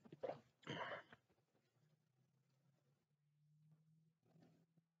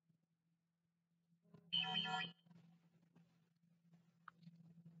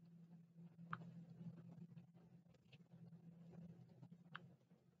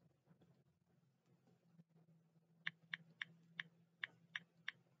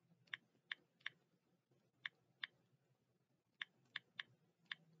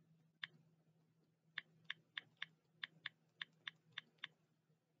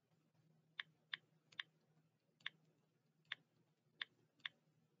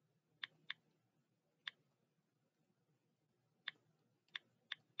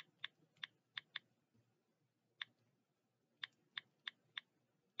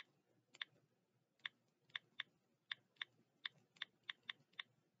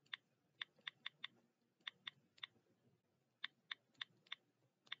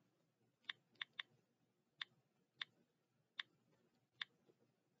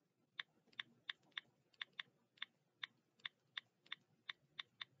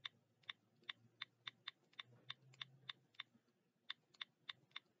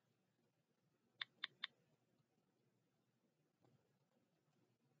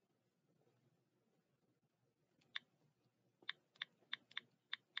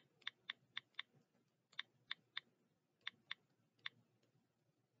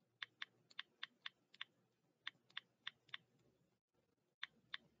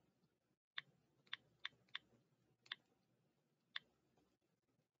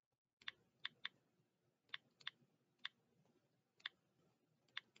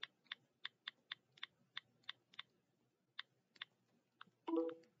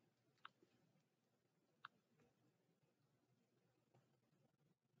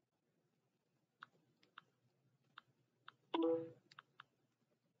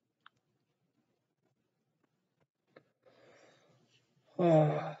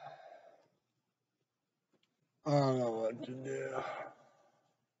 I don't know what to do.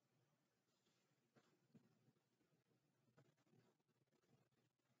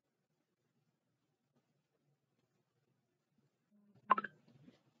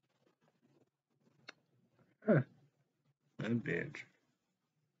 Huh, that bitch.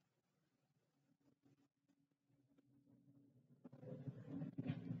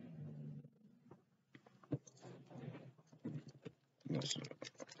 Listen.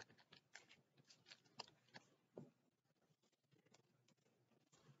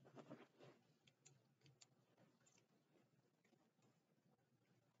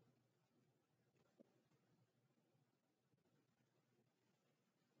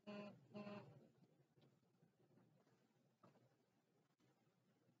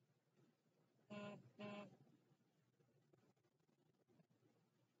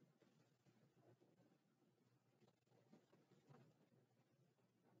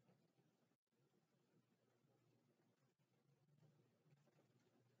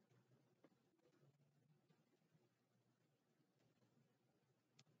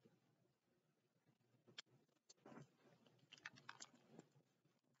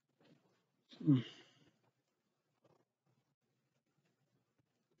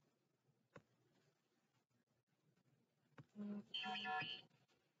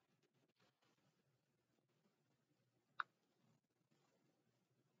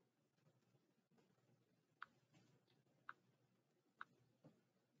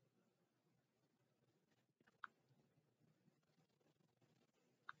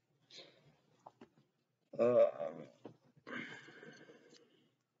 Uh,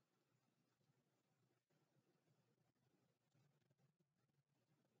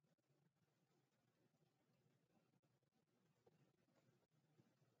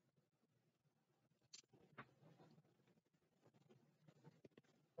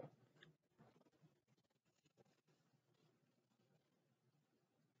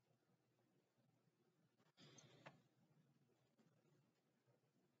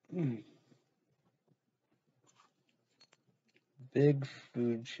 big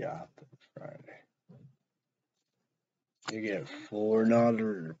food shop Friday. You get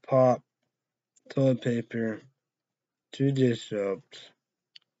 $4 pop, toilet paper, 2 dish soaps,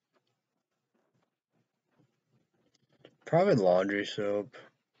 probably laundry soap.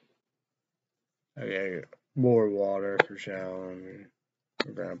 I get more water for showering.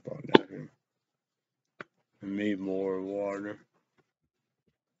 For grandpa and nephew. And me more water.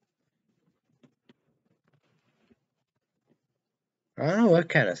 I don't know what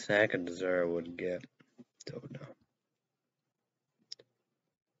kind of snack and dessert I would get. Don't know.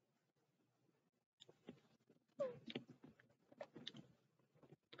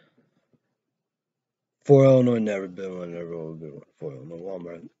 For Illinois, never been one, never will be one. For Illinois,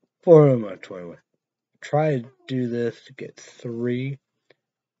 Walmart. For Illinois, 21. Try to do this to get 3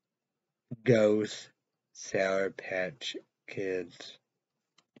 Ghost Sour Patch Kids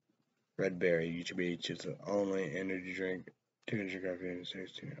Red Berry. Each is the only energy drink. 200 caffeine,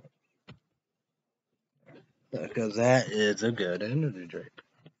 16 ounces. Because that is a good energy drink.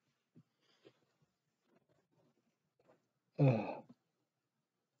 Oh.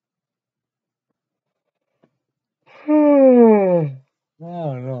 I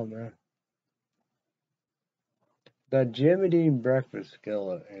don't know, man. The Jimmy Dean breakfast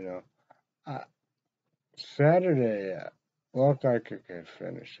skillet, Saturday, looked like I could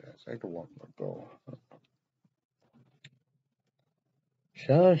finish this. I could want more goal.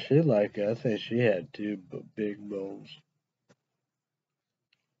 She liked it. I think she had 2 big bowls.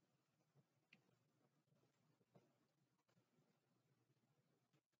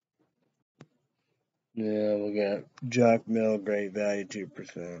 Yeah, we got Jack Mill, great value,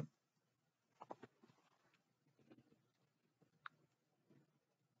 2%.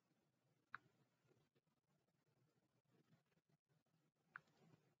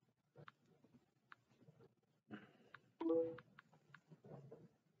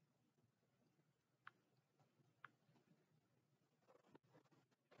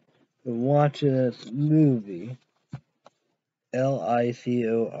 Been watching this movie,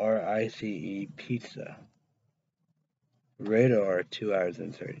 Licorice Pizza. Radar, 2 hours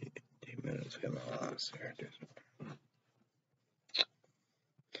and 30 minutes. Come on, sir.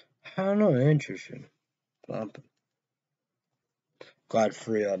 I don't know, interesting. Something. Got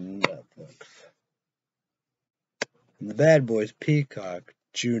free on Netflix. And the Bad Boys Peacock,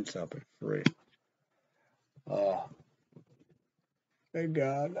 June something free. Oh, thank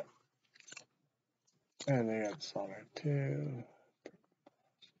God. And they got Sonic 2.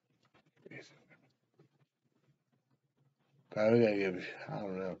 I gotta give. I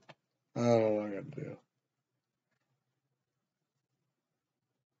don't know. I don't know what I'm gonna do.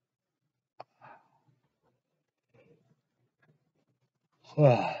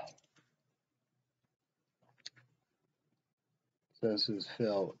 This is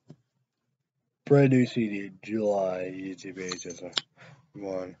Phil. Brand new CD, July, YouTube pages.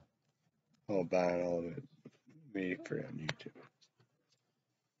 One. I'll buy all of it. Me free on YouTube.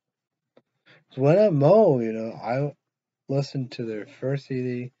 So when I mow, I listen to their first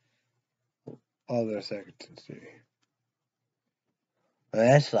CD, all their second CD. And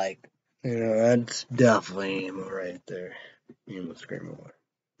that's like, that's definitely emo right there. Emo screamo.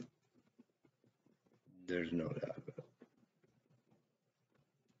 There's no doubt about it.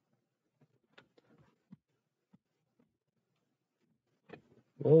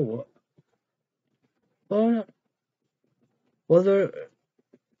 Whoa, what? Well,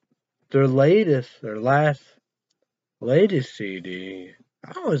 their latest CD,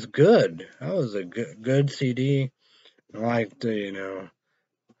 that was good. That was a good CD. I liked the,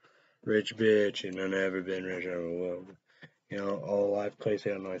 Rich Bitch, Never Been Rich, Never Will. All life, place,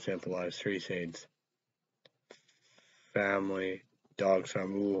 Illinois, Simple Lives, Three Saints, Family, Dogs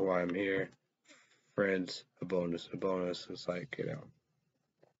from Ooh, I'm Here, Friends, a bonus. It's like,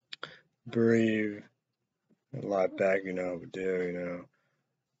 Breathe, Life Back, Do,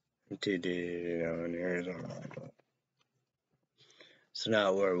 MTD, and Arizona. It's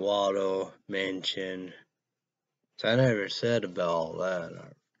not where Waldo mentioned. So I never said about all that.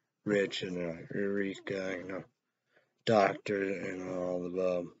 Rich and Eureka, Doctor and all the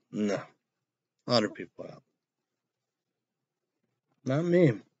above. No. Other people out. Not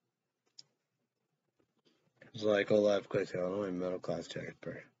me. It's like old life quick, I'm only middle class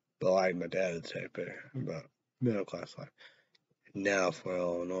taxpayer. But like my dad is taxpayer. But middle class life. Now for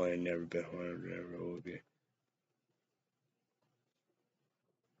Illinois, never been one, never will be.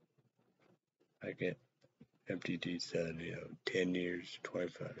 I get MTT said, 10 years,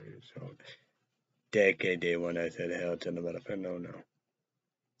 25 years old. Decade day when I said hell to them, but I said no.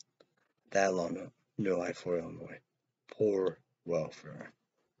 That long, no life for Illinois. Poor welfare.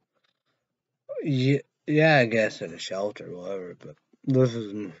 Yeah, I guess at a shelter, whatever, but this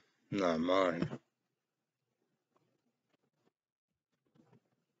is not mine.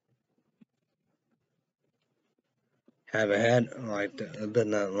 Haven't had like that. It's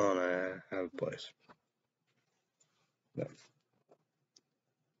been that long. I have a place. No.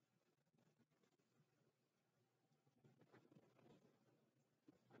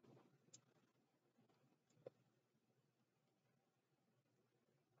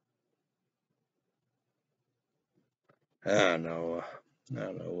 I don't know.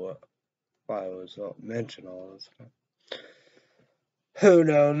 Why I was mentioned all this stuff. Who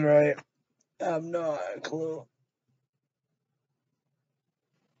knows, right? I have no clue.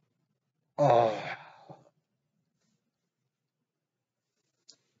 Oh.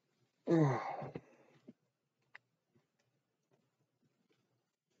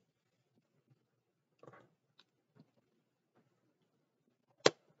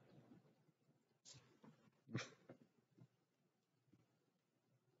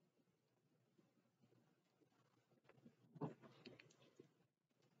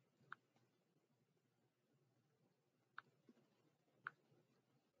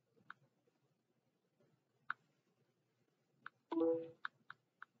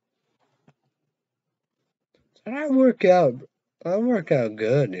 And I work out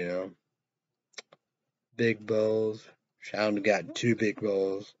good, Big bowls. Sean got 2 big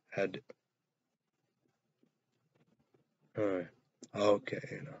bowls. Had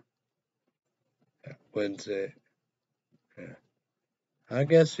okay, yeah, Wednesday. Yeah. I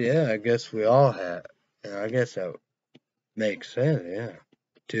guess we all had. I guess that makes sense, yeah.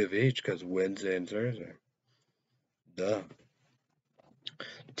 2 of each because Wednesday and Thursday. Duh.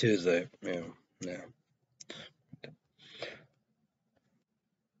 Tuesday, yeah.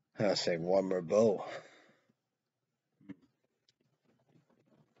 I say one more bowl.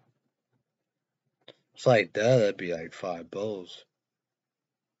 It's like that'd be like 5 bowls.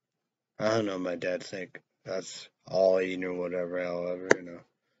 I don't know, my dad think that's all eating or whatever, however,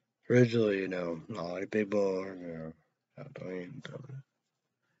 Originally, not like big bowl, I don't eat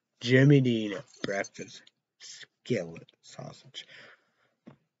Jimmy Dean at breakfast. Skillet sausage.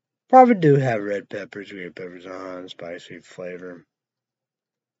 Probably do have red peppers, green peppers on, spicy flavor.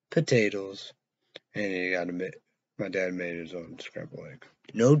 Potatoes. And you gotta make, my dad made his own scrambled egg.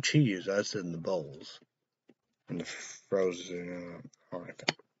 No cheese, that's in the bowls. And the frozen, I like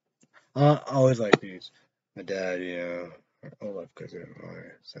that. I always like these. My dad, I love cooking.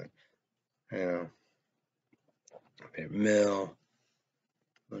 So, Mill,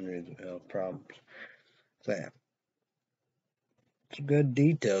 underneath the mill problems. So yeah, it's good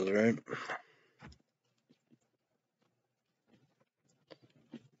details, right?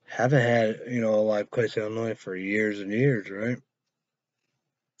 Haven't had, a live place in Illinois for years and years, right?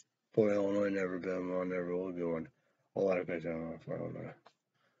 Boy, Illinois never been one, never will be one. A lot of places in Illinois for Illinois.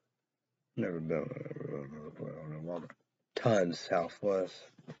 Never been one. Tons Southwest.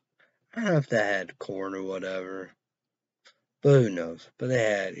 I don't know if they had corn or whatever, but who knows? But they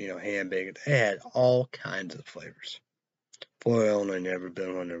had, ham bacon. They had all kinds of flavors. Boy, Illinois never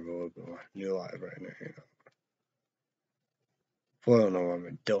been one, never will be one. New live right now, For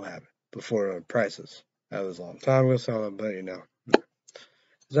Illinois, don't have it. Before the prices. That was a long time ago, so but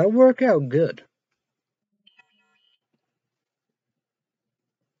does that work out good?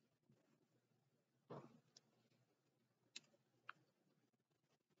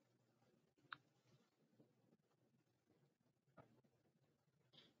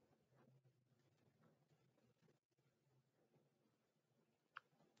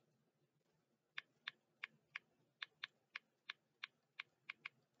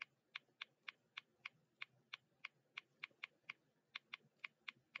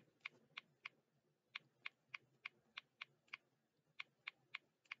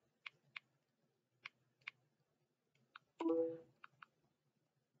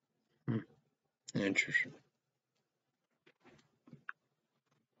 Interesting.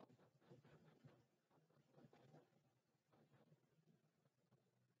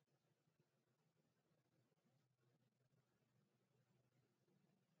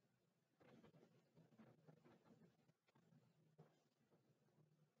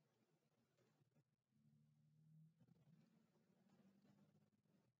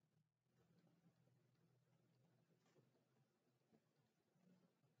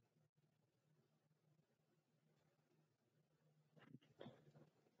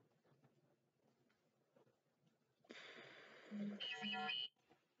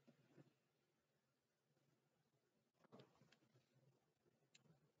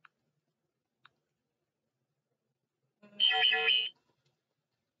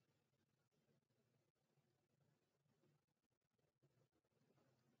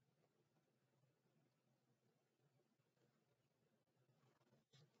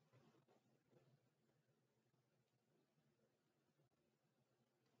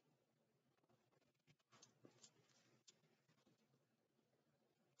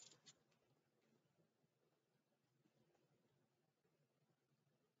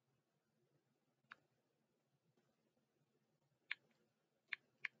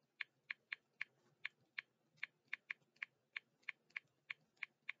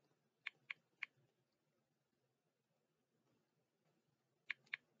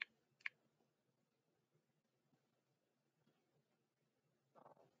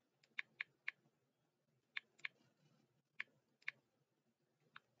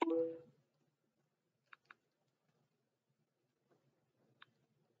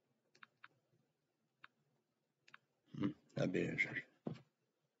 That'd be interesting.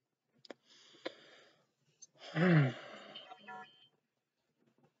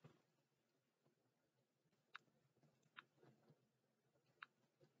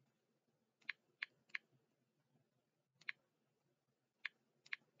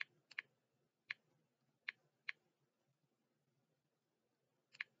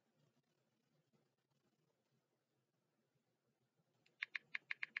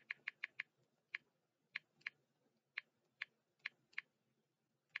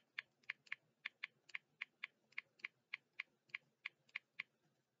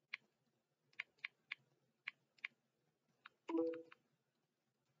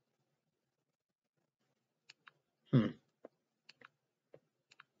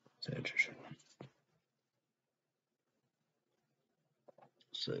 It's interesting.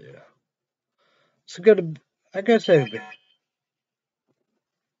 So yeah, it's a good. I gotta say,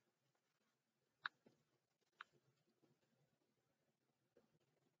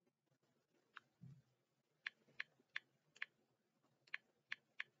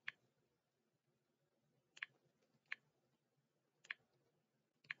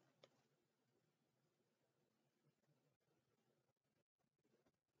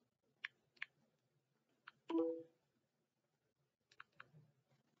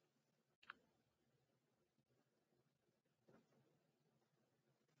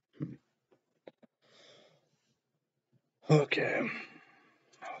 okay.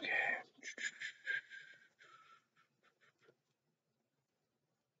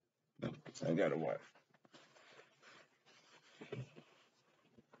 I gotta what?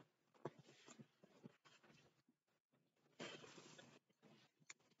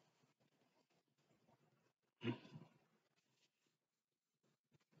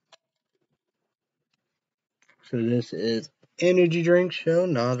 So this is energy drink show,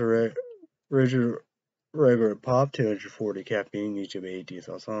 not a regular pop, 240 caffeine, YouTube 80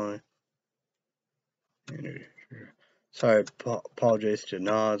 sauce on. Sorry, apologize to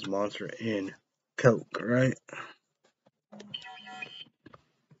Nas, Monster, and Coke, right?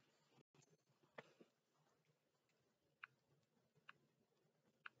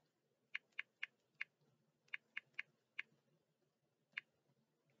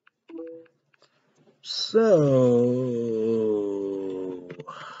 So,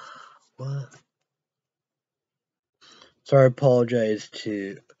 what? Sorry, apologize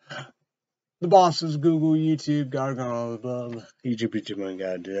to the bosses, Google, YouTube, gotta all the above. YouTube,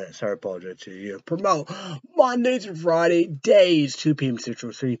 gotta do that. Sorry, apologize to you. Promote Mondays and Friday days, 2 p.m.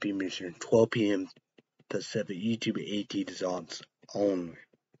 Central, 3 p.m. Eastern, 12 p.m. Pacific. YouTube 18 songs only.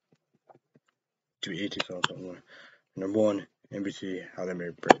 YouTube 18 songs only. Number 1, NBC, How They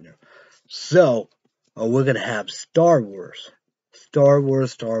Made Britain. So, we're gonna have Star Wars.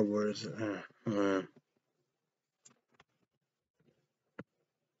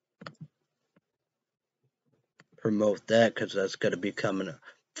 Promote that because that's going to be coming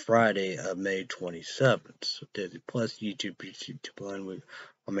Friday of May 27th. So Disney Plus, YouTube, Blind,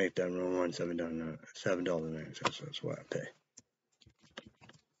 I'll make that $7.09. That's what I pay.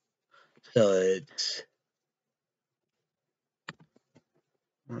 So it's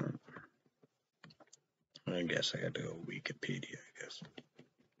I guess I got to go Wikipedia. I guess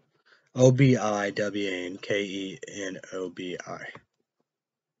OBIWANKENOBI.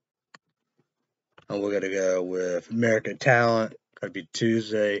 And we're gonna go with American Talent. Gonna be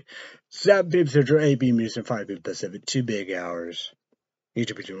Tuesday, 7 p.m. Central, 8 p.m. Eastern, 5 p.m. Pacific. 2 big hours.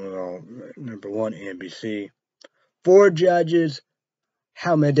 YouTube channel number 1, NBC. 4 judges: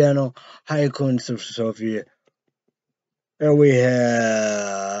 Hal Medano, Hayako, and Sophia. And we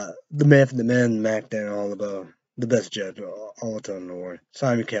have the Myth, the Men, MacDan, all about the best judge all the time in the world.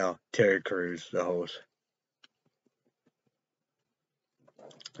 Simon Cowell, Terry Crews, the host.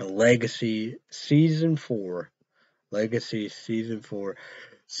 Legacy Season 4.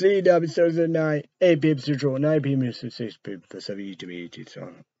 CW Thursday night, 8 p.m. Central, 9 p.m. Eastern, 6 p.m. Pacific. YouTube 18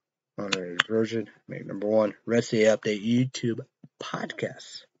 song. Honored version. Make number 1. Rest of the update YouTube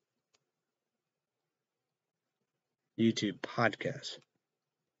podcast.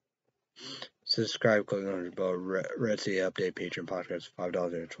 Subscribe, click on the bell. Red Sea Update, Patreon podcast,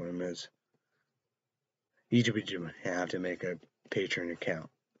 $5 every 20 minutes. YouTube, you have to make a Patreon account.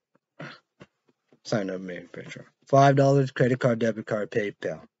 Sign up, make Patreon. $5, credit card, debit card,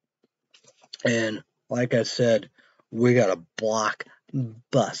 PayPal. And like I said, we got a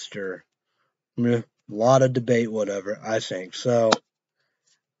blockbuster. A lot of debate, whatever. I think so.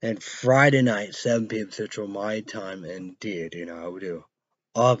 And Friday night, 7 p.m. Central, my time, indeed, I would do.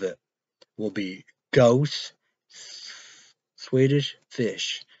 Of it will be Ghost Swedish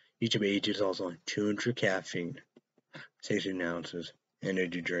Fish. YouTube age is also on 200 caffeine, 16 ounces,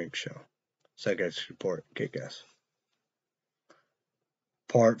 energy drink show. Psychiatrist report, kick-ass.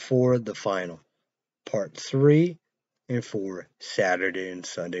 Part 4, the final. Part 3 and 4, Saturday and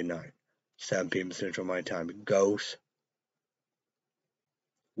Sunday night, 7 p.m. Central my time. Ghost,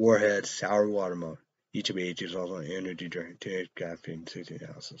 Warhead, Sour Watermelon. YouTube age is also on energy drink, 200 caffeine, 16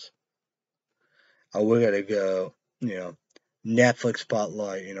 ounces. We're gonna go, Netflix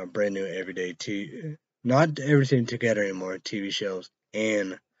Spotlight, brand new everyday TV, not everything together anymore, TV shows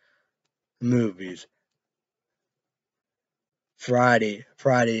and movies. Friday,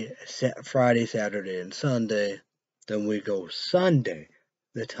 Saturday, and Sunday. Then we go Sunday,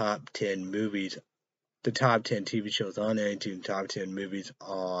 the top 10 movies, the top 10 TV shows on iTunes, top 10 movies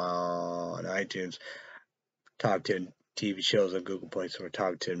on iTunes, top 10 TV shows on Google Play Store,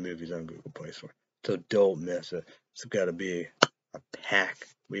 top 10 movies on Google Play Store. So don't miss it. It's got to be a pack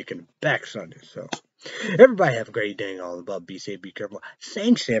weekend back Sunday. So everybody have a great day and all about. Be safe, be careful.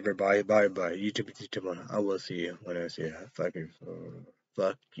 Thanks everybody. Bye. YouTube. I will see you when I see you. Fuck you.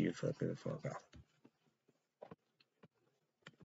 Fuck you. Fuck off.